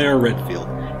plays Claire Redfield.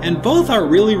 And both are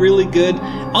really, really good,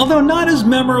 although not as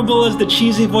memorable as the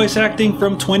cheesy voice acting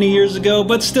from 20 years ago,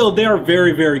 but still they are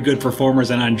very, very good performers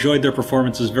and I enjoyed their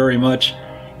performances very much.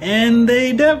 And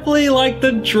they definitely like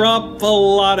to drop a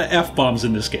lot of F-bombs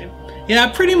in this game.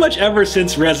 Yeah, pretty much ever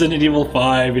since Resident Evil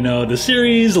 5, you know, the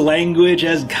series language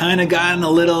has kind of gotten a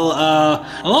little,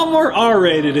 a lot more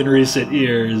R-rated in recent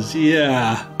years,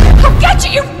 yeah. I'll get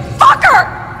you, you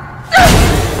fucker!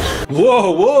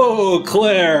 Whoa, whoa,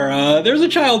 Claire, there's a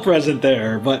child present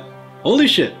there, but holy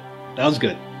shit, that was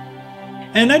good.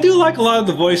 And I do like a lot of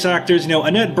the voice actors, you know,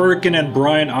 Annette Birkin and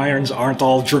Brian Irons aren't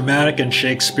all dramatic and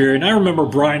Shakespearean. I remember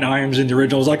Brian Irons in the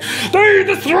original was like, "They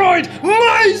destroyed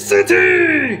my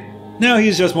city!" Now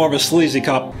he's just more of a sleazy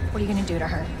cop. What are you gonna do to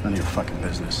her? None of your fucking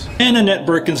business. And Annette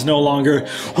Birkin's no longer,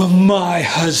 "Well, my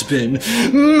husband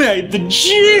made the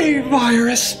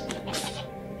G-virus."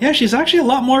 Yeah, she's actually a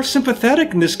lot more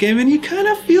sympathetic in this game, and you kind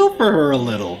of feel for her a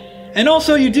little. And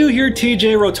also, you do hear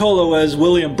TJ Rotolo as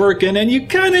William Birkin, and you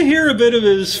kind of hear a bit of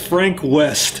his Frank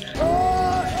West.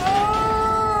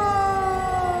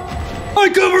 I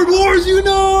covered wars, you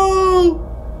know!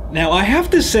 Now, I have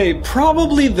to say,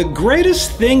 probably the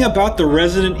greatest thing about the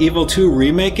Resident Evil 2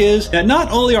 remake is that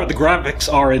not only are the graphics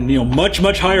in, you know, much,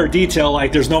 much higher detail,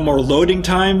 like there's no more loading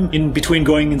time in between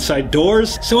going inside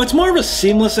doors, so it's more of a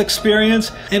seamless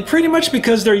experience, and pretty much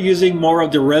because they're using more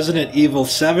of the Resident Evil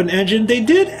 7 engine, they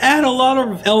did add a lot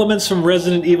of elements from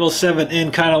Resident Evil 7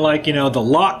 in, kind of like, you know, the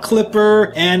lock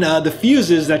clipper and the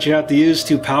fuses that you have to use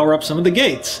to power up some of the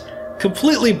gates.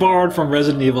 Completely borrowed from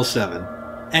Resident Evil 7.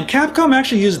 And Capcom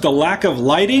actually used the lack of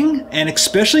lighting, and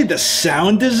especially the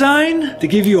sound design, to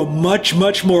give you a much,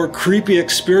 much more creepy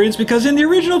experience, because in the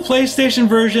original PlayStation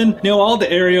version, you know, all the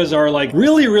areas are like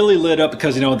really, really lit up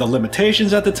because, you know, the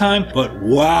limitations at the time, but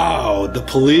wow, the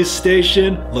police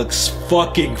station looks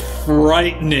fucking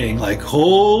frightening. Like,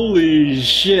 holy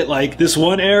shit, like this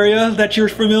one area that you're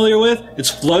familiar with, it's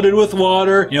flooded with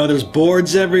water, you know, there's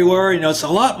boards everywhere, you know, it's a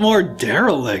lot more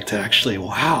derelict actually,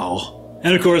 wow.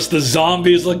 And of course, the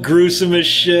zombies look gruesome as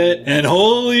shit. And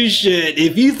holy shit,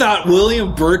 if you thought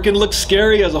William Birkin looked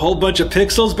scary as a whole bunch of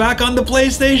pixels back on the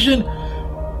PlayStation,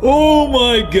 oh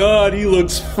my god, he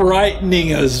looks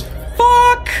frightening as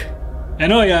fuck!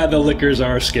 And oh yeah, the lickers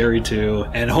are scary too.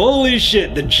 And holy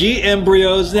shit, the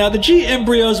G-embryos. Now, the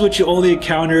G-embryos, which you only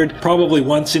encountered probably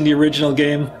once in the original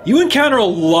game, you encounter a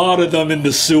lot of them in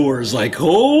the sewers. Like,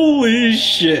 holy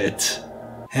shit.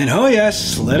 And oh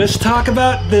yes, let us talk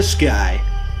about this guy,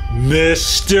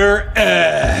 Mr.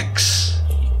 X.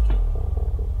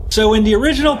 So in the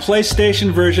original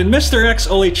PlayStation version, Mr. X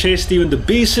only chased you in the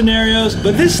B scenarios,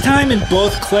 but this time in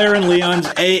both Claire and Leon's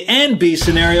A and B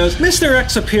scenarios, Mr.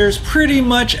 X appears pretty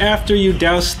much after you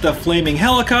douse the flaming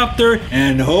helicopter,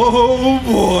 and oh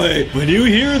boy, when you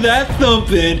hear that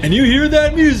thumping and you hear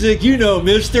that music, you know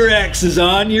Mr. X is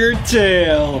on your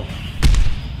tail.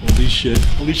 Holy shit,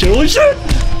 holy shit, holy shit!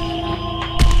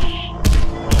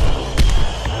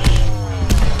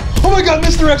 Oh my god,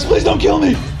 Mr. X, please don't kill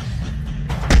me!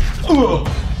 Ugh.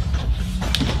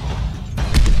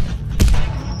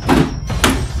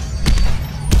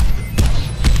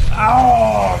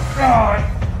 Oh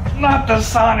god, not the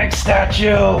Sonic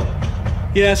statue!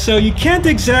 Yeah, so you can't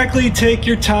exactly take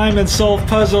your time and solve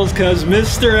puzzles because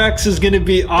Mr. X is going to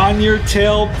be on your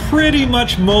tail pretty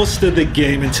much most of the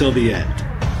game until the end.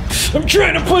 I'm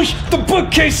trying to push the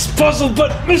bookcase puzzle,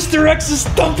 but Mr. X is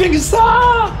thumping his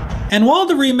And while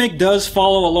the remake does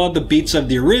follow a lot of the beats of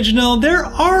the original, there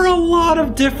are a lot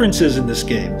of differences in this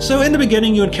game. So in the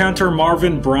beginning you encounter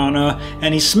Marvin Brana,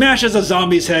 and he smashes a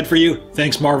zombie's head for you.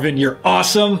 Thanks Marvin, you're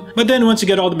awesome. But then once you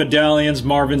get all the medallions,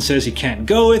 Marvin says he can't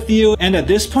go with you. And at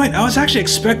this point, I was actually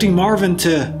expecting Marvin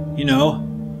to, you know.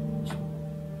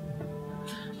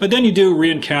 But then you do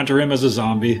re-encounter him as a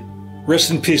zombie.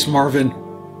 Rest in peace, Marvin.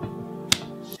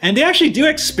 And they actually do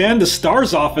expand the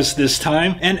STARS office this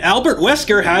time, and Albert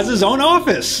Wesker has his own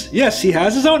office. Yes, he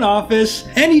has his own office,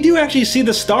 and you do actually see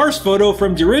the STARS photo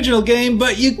from the original game,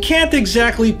 but you can't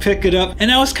exactly pick it up.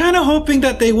 And I was kind of hoping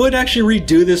that they would actually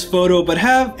redo this photo, but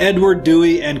have Edward,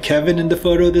 Dewey, and Kevin in the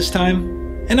photo this time.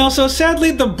 And also,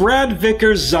 sadly, the Brad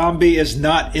Vickers zombie is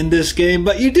not in this game,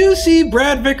 but you do see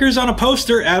Brad Vickers on a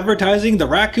poster advertising the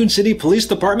Raccoon City Police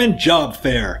Department job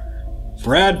fair.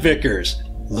 Brad Vickers,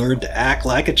 learn to act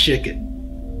like a chicken.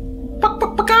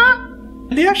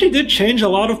 They actually did change a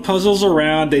lot of puzzles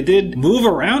around. They did move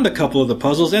around a couple of the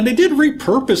puzzles, and they did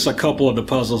repurpose a couple of the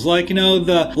puzzles. Like, you know,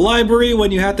 the library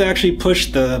when you have to actually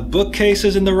push the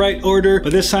bookcases in the right order,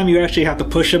 but this time you actually have to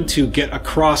push them to get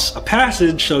across a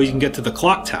passage so you can get to the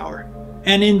clock tower.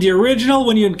 And in the original,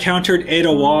 when you encountered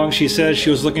Ada Wong, she says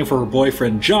she was looking for her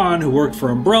boyfriend John, who worked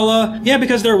for Umbrella. Yeah,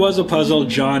 because there was a puzzle,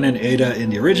 John and Ada, in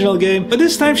the original game. But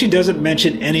this time she doesn't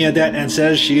mention any of that and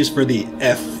says she's for the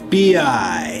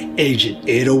FBI. Agent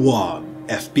Ada Wong,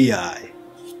 FBI.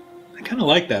 I kind of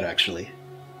like that, actually.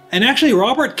 And actually,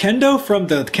 Robert Kendo from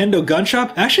the Kendo Gun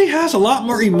Shop actually has a lot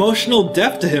more emotional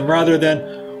depth to him rather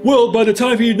than, well, by the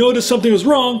time he noticed something was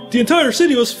wrong, the entire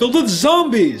city was filled with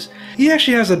zombies. He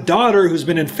actually has a daughter who's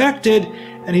been infected,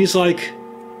 and he's like,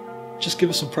 just give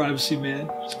us some privacy, man.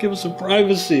 Just give us some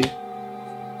privacy.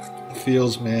 The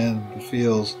feels, man. The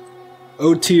feels.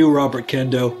 Ode to you, Robert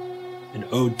Kendo. An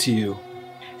ode to you.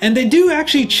 And they do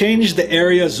actually change the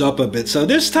areas up a bit. So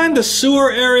this time the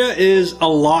sewer area is a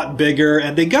lot bigger,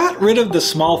 and they got rid of the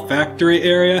small factory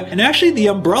area. And actually the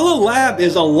Umbrella Lab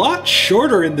is a lot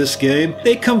shorter in this game.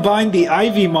 They combined the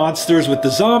Ivy monsters with the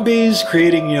zombies,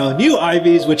 creating, you know, new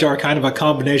Ivies, which are kind of a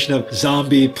combination of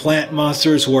zombie plant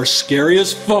monsters who are scary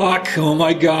as fuck. Oh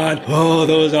my god. Oh,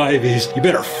 those Ivies. You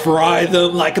better fry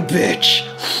them like a bitch.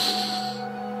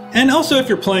 And also, if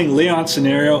you're playing Leon's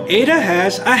scenario, Ada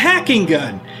has a hacking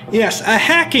gun. Yes, a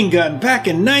hacking gun back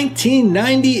in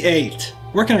 1998.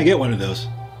 Where can I get one of those?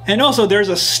 And also, there's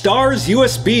a STARS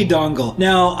USB dongle.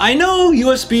 Now, I know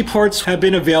USB ports have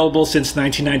been available since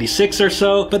 1996 or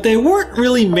so, but they weren't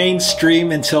really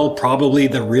mainstream until probably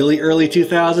the really early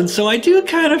 2000s, so I do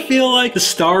kind of feel like the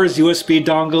STARS USB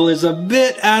dongle is a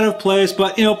bit out of place,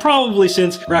 but, you know, probably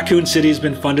since Raccoon City's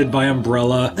been funded by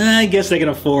Umbrella, I guess they can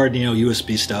afford, you know,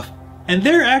 USB stuff. And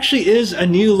there actually is a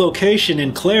new location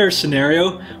in Claire's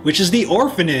scenario, which is the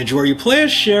orphanage, where you play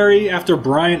as Sherry after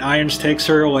Brian Irons takes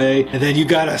her away, and then you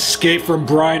gotta escape from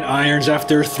Brian Irons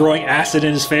after throwing acid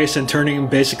in his face and turning him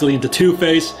basically into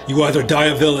Two-Face. You either die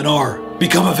a villain or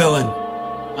become a villain.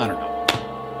 I don't know.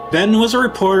 Ben was a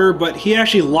reporter, but he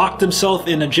actually locked himself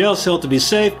in a jail cell to be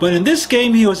safe. But in this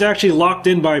game, he was actually locked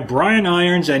in by Brian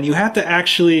Irons, and you had to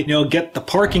actually, you know, get the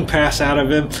parking pass out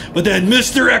of him. But then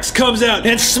Mr. X comes out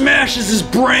and smashes his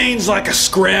brains like a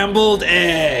scrambled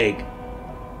egg.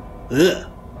 Ugh.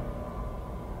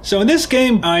 So in this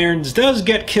game, Irons does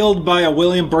get killed by a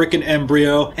William Birkin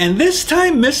embryo, and this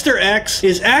time Mr. X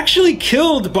is actually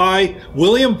killed by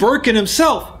William Birkin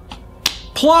himself.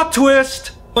 Plot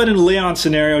twist! But in Leon's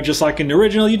scenario, just like in the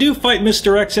original, you do fight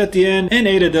Mr. X at the end, and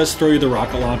Ada does throw you the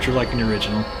rocket launcher like in the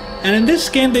original. And in this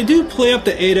game, they do play up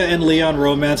the Ada and Leon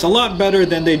romance a lot better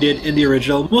than they did in the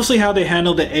original, mostly how they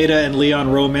handled the Ada and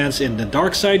Leon romance in the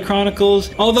Dark Side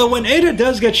Chronicles. Although when Ada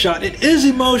does get shot, it is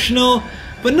emotional,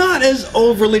 but not as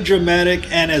overly dramatic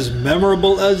and as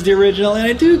memorable as the original, and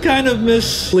I do kind of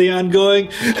miss Leon going,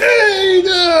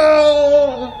 Ada!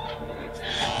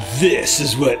 This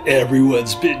is what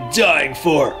everyone's been dying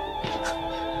for.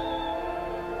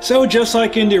 So just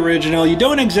like in the original, you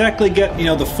don't exactly get, you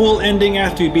know, the full ending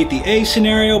after you beat the A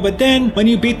scenario, but then when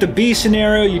you beat the B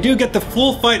scenario, you do get the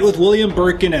full fight with William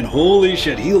Birkin, and holy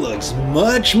shit, he looks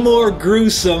much more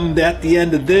gruesome at the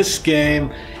end of this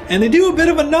game. And they do a bit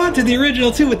of a nod to the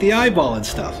original too with the eyeball and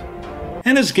stuff.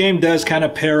 And this game does kind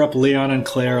of pair up Leon and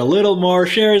Claire a little more.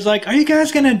 Sherry's like, are you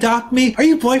guys gonna adopt me? Are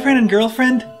you boyfriend and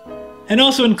girlfriend? And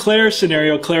also in Claire's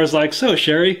scenario, Claire's like, so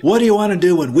Sherry, what do you want to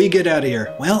do when we get out of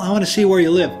here? Well, I want to see where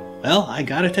you live. Well, I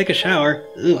gotta take a shower.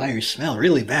 Ooh, I smell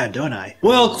really bad, don't I?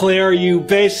 Well, Claire, you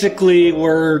basically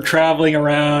were traveling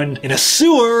around in a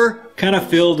sewer kind of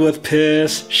filled with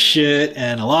piss, shit,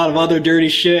 and a lot of other dirty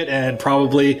shit, and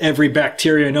probably every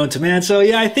bacteria known to man. So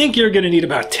yeah, I think you're gonna need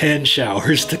about 10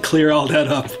 showers to clear all that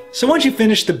up. So once you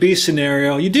finish the B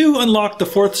scenario, you do unlock the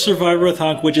 4th Survivor with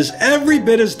Hunk, which is every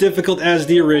bit as difficult as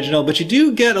the original, but you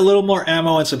do get a little more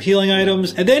ammo and some healing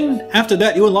items. And then after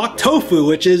that, you unlock Tofu,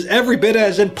 which is every bit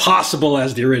as impossible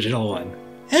as the original one.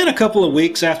 And a couple of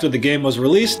weeks after the game was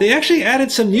released, they actually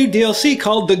added some new DLC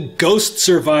called The Ghost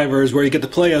Survivors, where you get to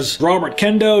play as Robert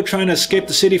Kendo trying to escape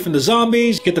the city from the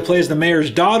zombies. You get to play as the mayor's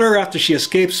daughter after she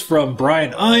escapes from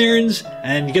Brian Irons,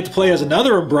 and you get to play as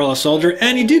another Umbrella soldier,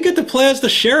 and you do get to play as the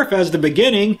sheriff as the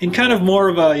beginning in kind of more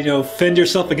of a, fend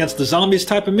yourself against the zombies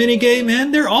type of minigame,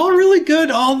 and they're all really good,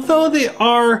 although they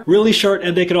are really short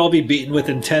and they could all be beaten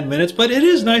within 10 minutes, but it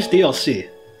is nice DLC.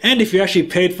 And if you actually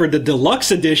paid for the deluxe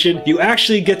edition, you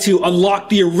actually get to unlock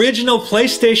the original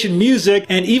PlayStation music,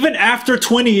 and even after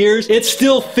 20 years, it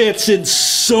still fits in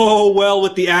so well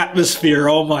with the atmosphere.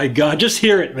 Oh my god, just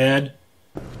hear it, man.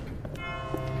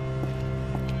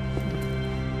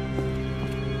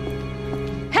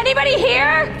 Anybody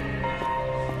here?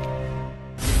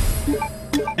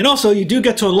 And also, you do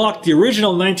get to unlock the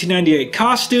original 1998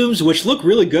 costumes, which look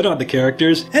really good on the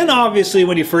characters. And obviously,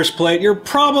 when you first play it, you're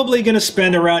probably going to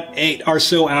spend around 8 or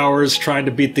so hours trying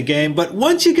to beat the game. But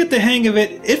once you get the hang of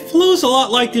it, it flows a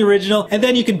lot like the original, and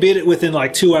then you can beat it within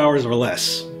like 2 hours or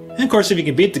less. And of course, if you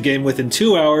can beat the game within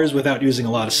 2 hours without using a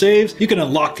lot of saves, you can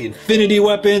unlock the infinity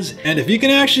weapons, and if you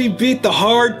can actually beat the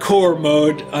hardcore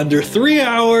mode under 3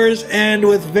 hours and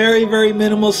with very, very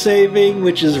minimal saving,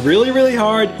 which is really, really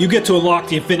hard, you get to unlock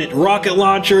the infinite rocket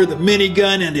launcher, the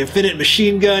minigun, and the infinite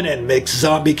machine gun, and makes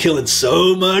zombie killing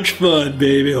so much fun,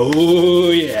 baby.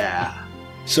 Oh yeah.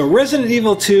 So Resident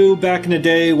Evil 2 back in the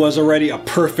day was already a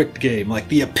perfect game, like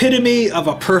the epitome of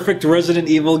a perfect Resident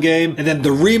Evil game, and then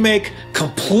the remake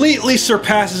completely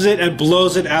surpasses it and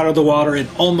blows it out of the water in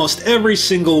almost every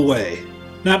single way.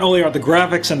 Not only are the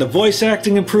graphics and the voice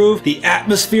acting improved, the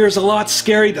atmosphere is a lot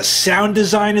scary, the sound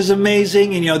design is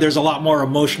amazing, and there's a lot more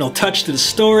emotional touch to the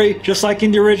story, just like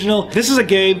in the original. This is a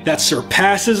game that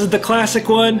surpasses the classic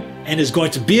one, and is going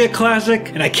to be a classic,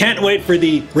 and I can't wait for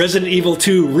the Resident Evil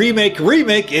 2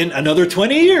 remake in another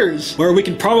 20 years, where we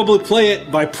can probably play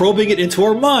it by probing it into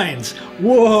our minds.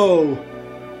 Whoa!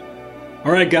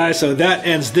 Alright guys, so that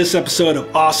ends this episode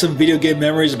of Awesome Video Game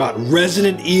Memories about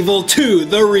Resident Evil 2,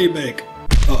 the remake.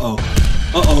 Uh-oh.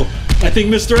 Uh-oh. I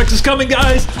think Mr. X is coming,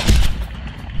 guys!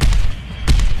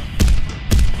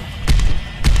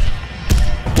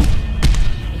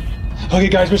 Okay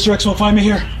guys, Mr. X won't find me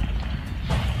here.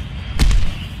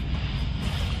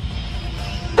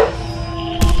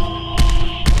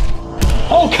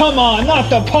 Oh, come on, not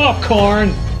the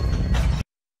popcorn!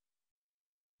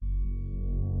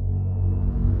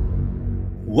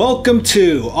 Welcome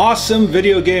to Awesome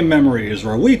Video Game Memories,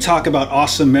 where we talk about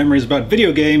awesome memories about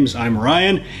video games. I'm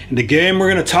Ryan, and the game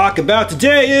we're going to talk about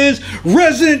today is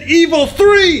Resident Evil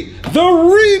 3, the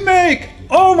remake!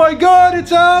 Oh my god,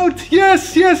 it's out!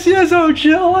 Yes, yes, yes, oh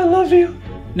Jill, I love you!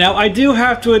 Now, I do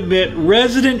have to admit,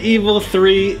 Resident Evil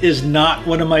 3 is not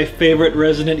one of my favorite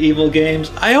Resident Evil games.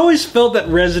 I always felt that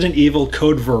Resident Evil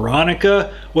Code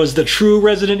Veronica was the true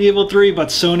Resident Evil 3, but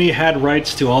Sony had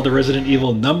rights to all the Resident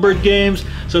Evil numbered games,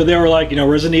 so they were like,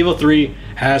 Resident Evil 3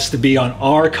 has to be on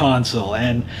our console,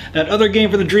 and that other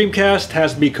game for the Dreamcast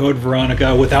has to be Code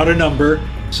Veronica without a number.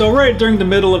 So right during the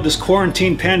middle of this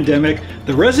quarantine pandemic,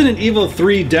 the Resident Evil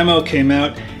 3 demo came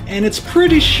out, and it's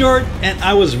pretty short, and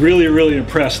I was really, really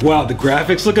impressed. Wow, the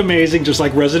graphics look amazing, just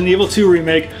like Resident Evil 2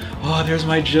 Remake. Oh, there's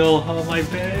my Jill. Oh, my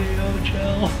babe. Oh,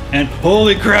 Jill. And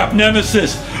holy crap,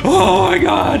 Nemesis. Oh, my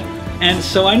God. And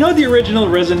so I know the original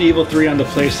Resident Evil 3 on the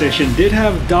PlayStation did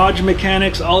have dodge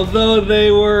mechanics, although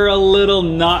they were a little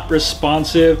not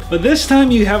responsive. But this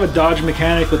time you have a dodge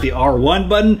mechanic with the R1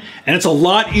 button, and it's a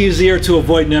lot easier to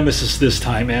avoid Nemesis this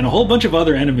time, and a whole bunch of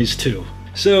other enemies too.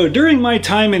 So during my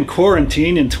time in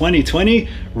quarantine in 2020,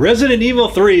 Resident Evil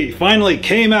 3 finally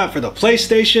came out for the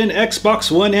PlayStation, Xbox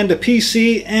One, and the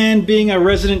PC, and being a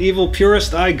Resident Evil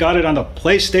purist, I got it on the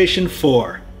PlayStation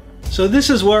 4. So this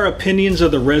is where opinions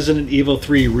of the Resident Evil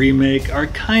 3 remake are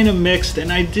kind of mixed, and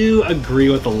I do agree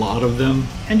with a lot of them.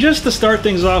 And just to start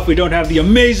things off, we don't have the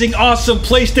amazing, awesome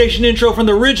PlayStation intro from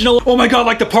the original. Oh my god,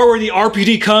 like the part where the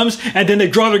RPD comes, and then they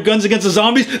draw their guns against the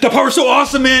zombies. The part's so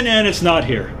awesome, man, and it's not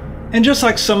here. And just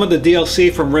like some of the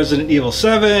DLC from Resident Evil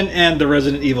 7 and the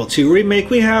Resident Evil 2 remake,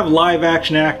 we have live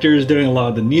action actors doing a lot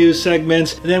of the news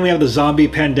segments, and then we have the zombie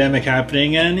pandemic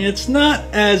happening, and it's not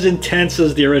as intense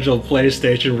as the original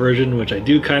PlayStation version, which I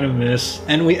do kind of miss.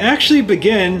 And we actually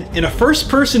begin in a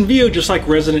first-person view, just like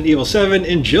Resident Evil 7,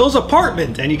 in Jill's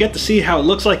apartment, and you get to see how it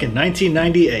looks like in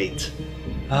 1998.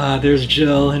 Ah, there's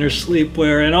Jill in her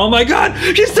sleepwear, and oh my god,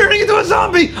 she's turning into a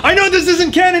zombie! I know this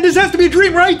isn't canon, this has to be a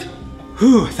dream, right?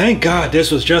 Whew, thank God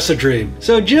this was just a dream.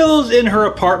 So Jill's in her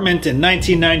apartment in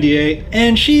 1998,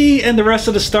 and she and the rest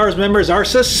of the STARS members are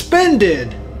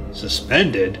suspended.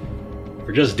 Suspended?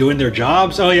 For just doing their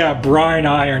jobs? Oh yeah, Brian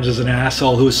Irons is an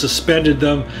asshole who suspended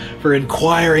them for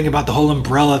inquiring about the whole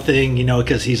Umbrella thing, you know,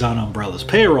 because he's on Umbrella's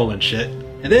payroll and shit.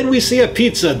 And then we see a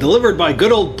pizza delivered by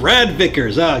good old Brad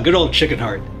Vickers, good old chicken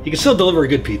heart. He can still deliver a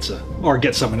good pizza, or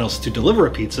get someone else to deliver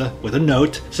a pizza with a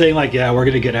note saying like, yeah, we're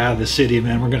gonna get out of the city,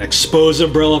 man. We're gonna expose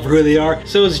Umbrella for who they are.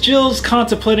 So as Jill's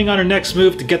contemplating on her next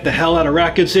move to get the hell out of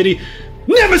Raccoon City,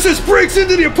 Nemesis breaks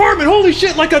into the apartment, holy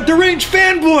shit, like a deranged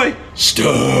fanboy!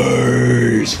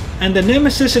 Stars! And the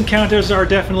Nemesis encounters are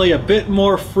definitely a bit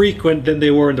more frequent than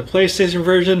they were in the PlayStation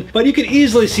version, but you can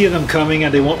easily see them coming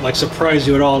and they won't like surprise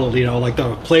you at all, you know, like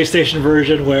the PlayStation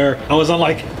version where I was on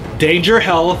like Danger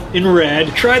Health in red,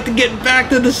 tried to get back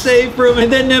to the safe room,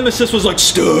 and then Nemesis was like,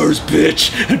 stars,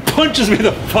 bitch, and punches me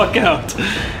the fuck out.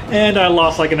 And I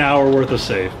lost like an hour worth of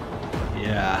save.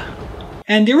 Yeah.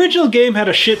 And the original game had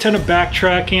a shit ton of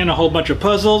backtracking and a whole bunch of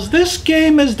puzzles. This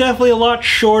game is definitely a lot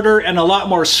shorter and a lot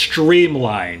more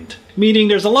streamlined. Meaning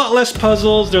there's a lot less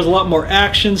puzzles, there's a lot more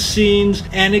action scenes,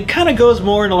 and it kind of goes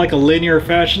more into like a linear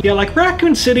fashion. Yeah, like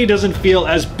Raccoon City doesn't feel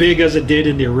as big as it did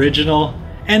in the original.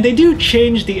 And they do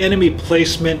change the enemy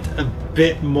placement a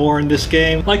bit more in this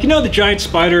game. Like, you know, the giant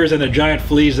spiders and the giant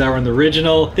fleas that were in the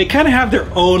original, they kind of have their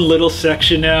own little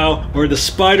section now where the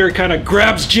spider kind of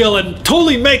grabs Jill and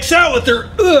totally makes out with her,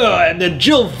 and then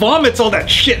Jill vomits all that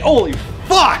shit. Holy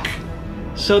fuck!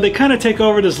 So they kind of take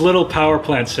over this little power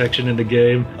plant section in the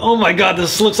game. Oh my god,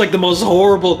 this looks like the most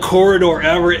horrible corridor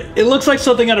ever. It looks like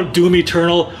something out of Doom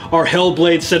Eternal or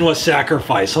Hellblade Senua's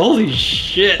Sacrifice. Holy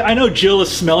shit. I know Jill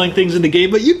is smelling things in the game,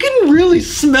 but you can really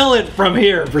smell it from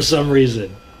here for some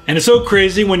reason. And it's so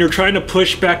crazy when you're trying to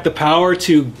push back the power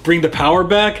to bring the power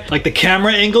back, like the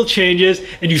camera angle changes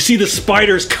and you see the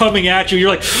spiders coming at you. You're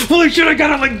like, holy shit, I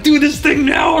gotta like do this thing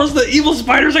now or else the evil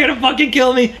spiders are gonna fucking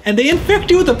kill me. And they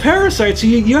infect you with a parasite, so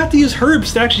you have to use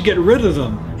herbs to actually get rid of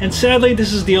them. And sadly,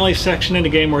 this is the only section in the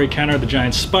game where you encounter the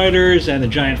giant spiders and the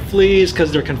giant fleas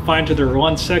because they're confined to their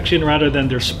one section rather than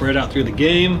they're spread out through the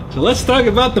game. So let's talk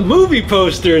about the movie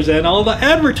posters and all the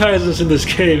advertisements in this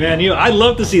game, man. You know, I'd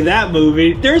love to see that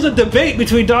movie. There's a debate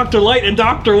between Dr. Light and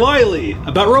Dr. Wily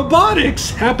about robotics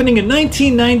happening in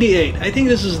 1998. I think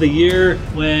this is the year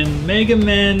when Mega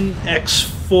Man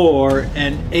X4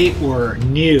 and 8 were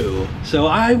new. So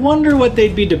I wonder what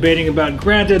they'd be debating about.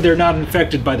 Granted, they're not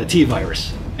infected by the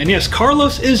T-virus. And yes,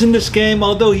 Carlos is in this game,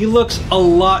 although he looks a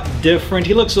lot different.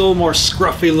 He looks a little more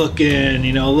scruffy looking,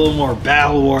 you know, a little more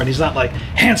battle-worn. He's not like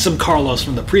handsome Carlos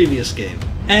from the previous game.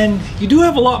 And you do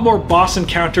have a lot more boss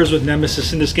encounters with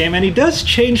Nemesis in this game, and he does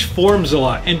change forms a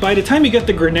lot. And by the time you get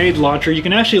the grenade launcher, you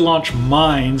can actually launch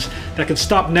mines that can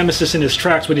stop Nemesis in his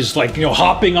tracks when he's like, you know,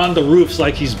 hopping on the roofs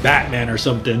like he's Batman or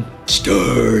something.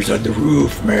 Stars on the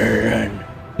roof, man.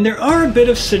 And there are a bit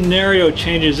of scenario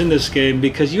changes in this game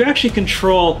because you actually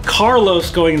control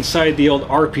Carlos going inside the old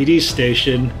RPD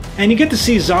station, and you get to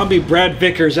see zombie Brad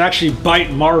Vickers actually bite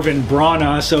Marvin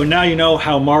Brana, so now you know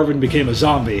how Marvin became a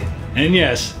zombie. And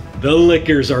yes, the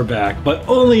lickers are back, but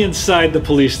only inside the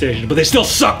police station, but they still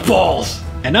suck balls!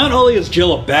 And not only is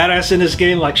Jill a badass in this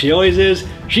game like she always is,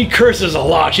 she curses a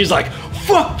lot. She's like,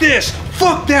 fuck this,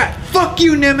 fuck that, fuck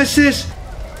you, Nemesis!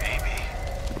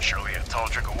 Surely a tall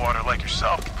drink of water like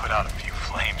yourself can put out a few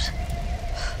flames.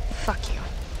 Fuck you.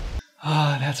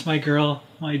 Ah, that's my girl,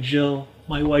 my Jill,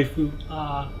 my waifu.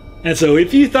 Ah. And so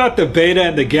if you thought the beta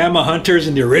and the gamma hunters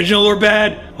in the original were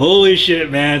bad, holy shit,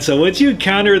 man. So once you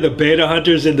encounter the beta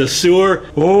hunters in the sewer,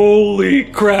 holy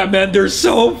crap, man, they're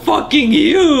so fucking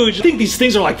huge. I think these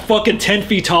things are like fucking 10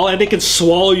 feet tall and they can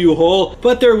swallow you whole,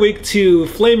 but they're weak to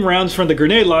flame rounds from the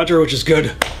grenade launcher, which is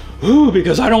good. Ooh,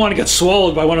 because I don't want to get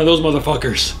swallowed by one of those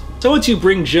motherfuckers. So once you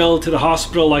bring Jill to the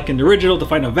hospital like in the original to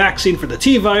find a vaccine for the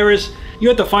T-virus, you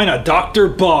have to find a Dr.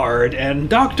 Bard, and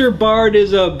Dr. Bard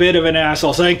is a bit of an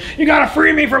asshole saying, you gotta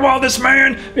free me from all this,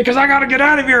 man, because I gotta get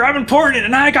out of here, I'm important,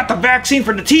 and I got the vaccine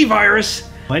for the T-virus.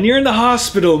 When you're in the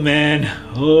hospital, man,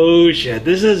 oh shit,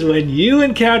 this is when you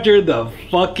encounter the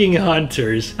fucking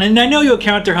hunters. And I know you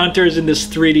encounter hunters in this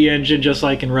 3D engine just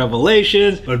like in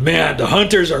Revelations, but man, the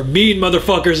hunters are mean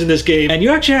motherfuckers in this game. And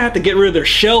you actually have to get rid of their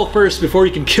shell first before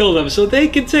you can kill them, so they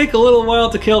can take a little while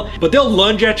to kill, but they'll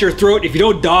lunge at your throat if you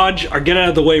don't dodge or get out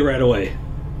of the way right away.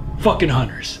 Fucking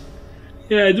hunters.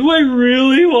 Yeah, do I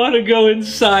really want to go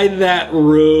inside that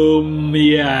room?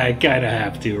 Yeah, I kinda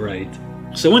have to, right?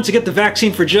 So once you get the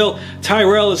vaccine for Jill,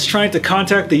 Tyrell is trying to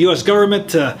contact the US government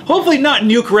to hopefully not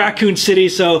nuke Raccoon City,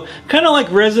 so kind of like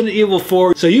Resident Evil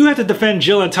 4. So you have to defend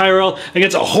Jill and Tyrell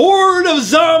against a horde of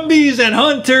zombies and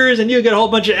hunters, and you get a whole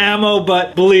bunch of ammo,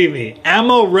 but believe me,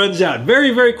 ammo runs out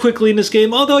very, very quickly in this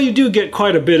game, although you do get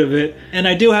quite a bit of it. And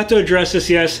I do have to address this,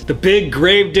 yes, the big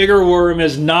Gravedigger worm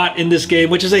is not in this game,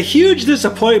 which is a huge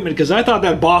disappointment because I thought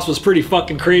that boss was pretty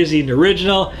fucking crazy in the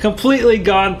original. Completely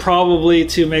gone probably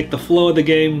to make the flow of the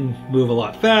game move a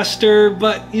lot faster,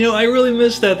 but you know, I really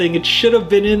missed that thing. It should have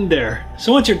been in there.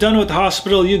 So once you're done with the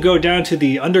hospital, you go down to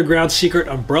the underground secret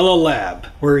Umbrella Lab,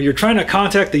 where you're trying to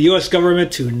contact the US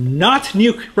government to not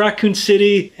nuke Raccoon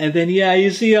City, and then yeah, you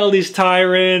see all these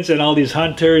tyrants and all these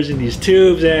hunters in these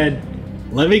tubes, and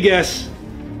let me guess,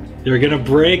 they're gonna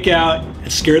break out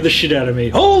and scare the shit out of me.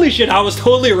 Holy shit, I was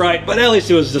totally right, but at least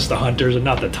it was just the hunters and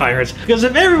not the tyrants, because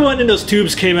if everyone in those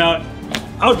tubes came out,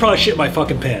 I would probably shit my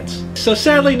fucking pants. So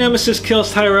sadly, Nemesis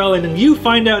kills Tyrell, and then you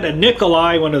find out that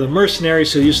Nikolai, one of the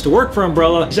mercenaries who used to work for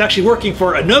Umbrella, is actually working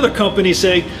for another company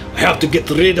saying, I have to get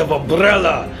rid of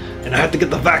Umbrella, and I have to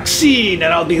get the vaccine,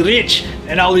 and I'll be rich,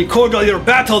 and I'll record all your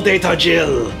battle data,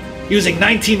 Jill, using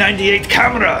 1998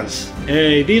 cameras.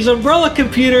 Hey, these Umbrella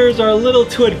computers are a little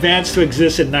too advanced to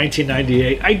exist in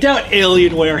 1998. I doubt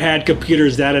Alienware had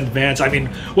computers that advanced. I mean,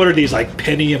 what are these, like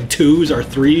Pentium 2s or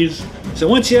 3s? So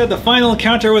once you have the final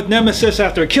encounter with Nemesis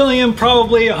after killing him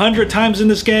probably 100 times in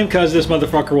this game, because this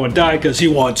motherfucker won't die because he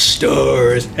wants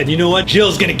stars. And you know what?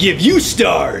 Jill's gonna give you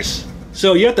stars!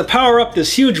 So you have to power up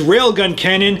this huge railgun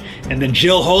cannon, and then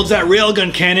Jill holds that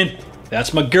railgun cannon.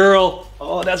 That's my girl.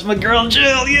 Oh, that's my girl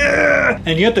Jill, yeah!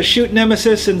 And you have to shoot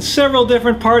Nemesis in several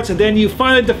different parts, and then you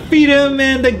finally defeat him,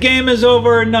 and the game is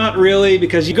over. Not really,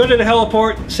 because you go to the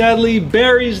heliport. Sadly,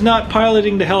 Barry's not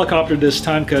piloting the helicopter this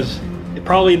time, because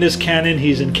probably in this canon,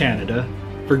 he's in Canada.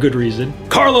 For good reason.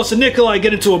 Carlos and Nikolai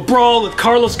get into a brawl, with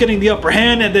Carlos getting the upper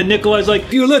hand, and then Nikolai's like,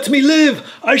 if you let me live,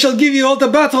 I shall give you all the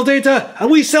battle data, and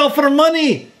we sell for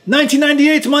money!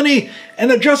 1998 money,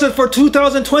 and adjusted for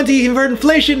 2020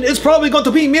 inflation, it's probably going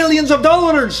to be millions of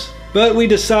dollars! But we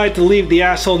decide to leave the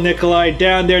asshole Nikolai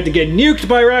down there to get nuked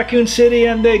by Raccoon City,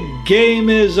 and the game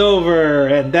is over.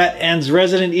 And that ends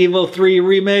Resident Evil 3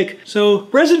 Remake. So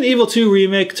Resident Evil 2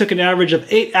 Remake took an average of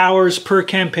 8 hours per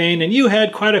campaign, and you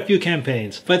had quite a few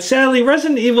campaigns. But sadly,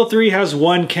 Resident Evil 3 has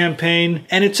one campaign,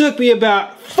 and it took me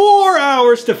about 4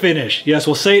 hours to finish. Yes,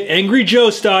 we'll say it Angry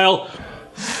Joe style.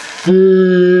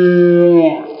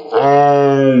 4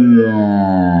 hours.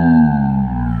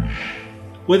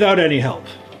 Without any help.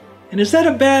 And is that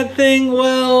a bad thing?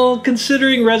 Well,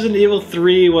 considering Resident Evil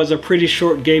 3 was a pretty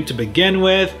short game to begin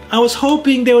with, I was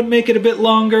hoping they would make it a bit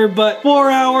longer, but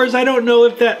 4 hours, I don't know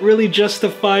if that really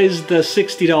justifies the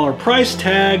 $60 price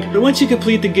tag. But once you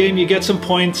complete the game, you get some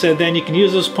points, and then you can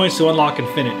use those points to unlock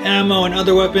infinite ammo and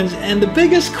other weapons. And the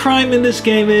biggest crime in this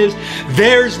game is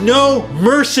there's no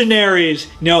mercenaries.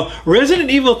 You know, Resident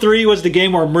Evil 3 was the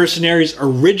game where mercenaries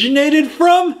originated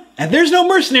from, and there's no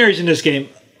mercenaries in this game.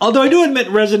 Although I do admit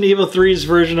Resident Evil 3's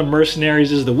version of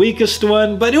Mercenaries is the weakest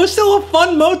one, but it was still a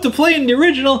fun mode to play in the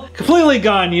original. Completely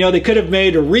gone, you know, they could have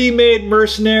made a remade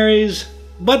Mercenaries.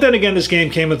 But then again, this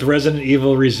game came with Resident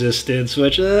Evil Resistance,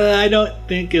 which I don't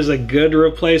think is a good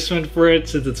replacement for it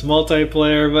since it's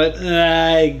multiplayer, but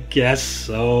I guess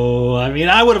so. I mean,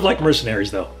 I would have liked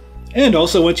Mercenaries though. And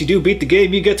also, once you do beat the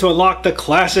game, you get to unlock the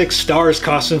classic Stars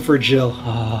costume for Jill.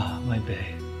 Ah, my bae.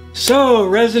 So,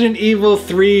 Resident Evil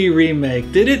 3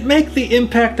 Remake. Did it make the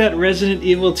impact that Resident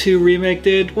Evil 2 Remake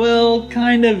did? Well,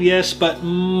 kind of yes, but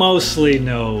mostly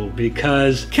no,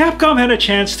 because Capcom had a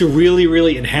chance to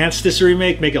really enhance this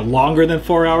remake, make it longer than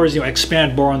 4 hours, you know,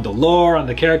 expand more on the lore, on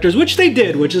the characters, which they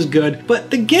did, which is good,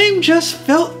 but the game just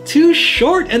felt too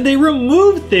short, and they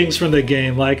removed things from the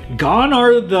game, like, gone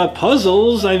are the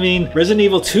puzzles. I mean, Resident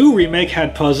Evil 2 Remake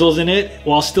had puzzles in it,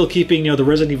 while still keeping, you know, the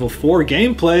Resident Evil 4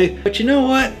 gameplay, but you know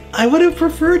what? I would have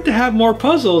preferred to have more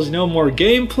puzzles, you know, more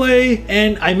gameplay,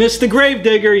 and I miss the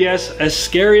Gravedigger, yes, as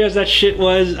scary as that shit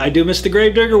was, I do miss the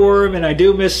Gravedigger worm, and I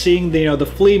do miss seeing the, you know, the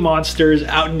flea monsters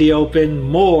out in the open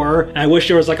more, and I wish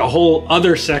there was like a whole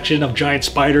other section of giant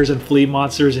spiders and flea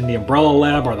monsters in the Umbrella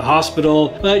Lab or the hospital,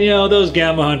 but you know, those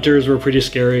Gamma Hunters were pretty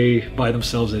scary by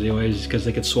themselves anyways, because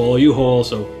they could swallow you whole,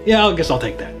 so yeah, I guess I'll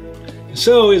take that.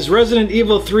 So, is Resident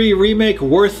Evil 3 Remake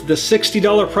worth the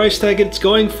 $60 price tag it's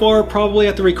going for, probably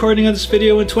at the recording of this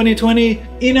video in 2020?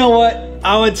 You know what?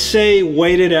 I would say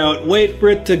wait it out. Wait for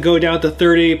it to go down to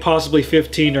 30, possibly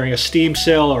 15 during a Steam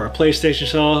sale or a PlayStation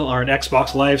sale or an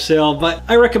Xbox Live sale, but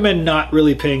I recommend not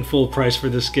really paying full price for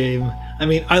this game. I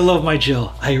mean, I love my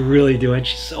Jill. I really do, and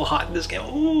she's so hot in this game.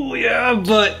 Ooh, yeah,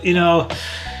 but, you know,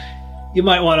 you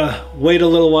might want to wait a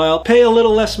little while, pay a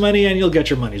little less money, and you'll get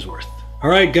your money's worth.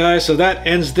 Alright guys, so that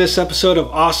ends this episode of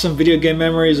Awesome Video Game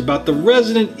Memories about the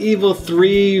Resident Evil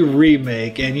 3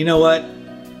 remake. And you know what?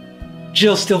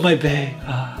 Jill's still my bae.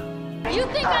 You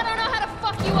think I don't know how to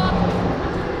fuck you up?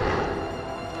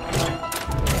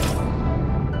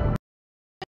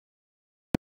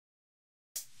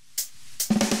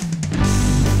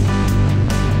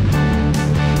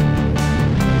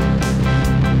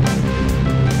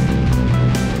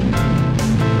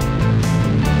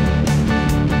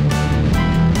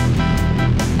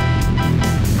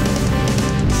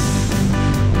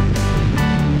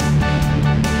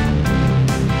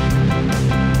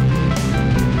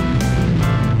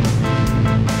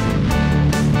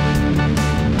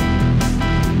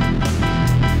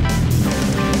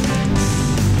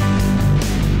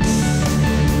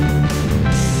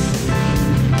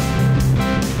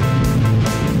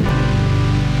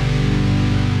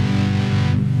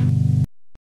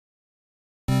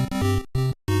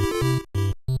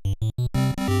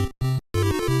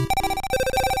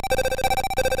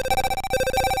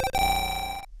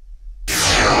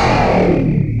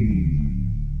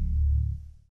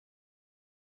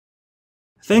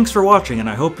 Thanks for watching, and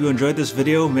I hope you enjoyed this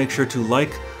video. Make sure to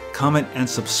like, comment, and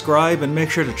subscribe, and make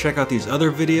sure to check out these other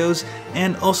videos,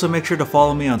 and also make sure to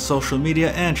follow me on social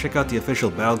media and check out the official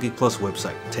Battle Geek Plus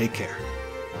website. Take care.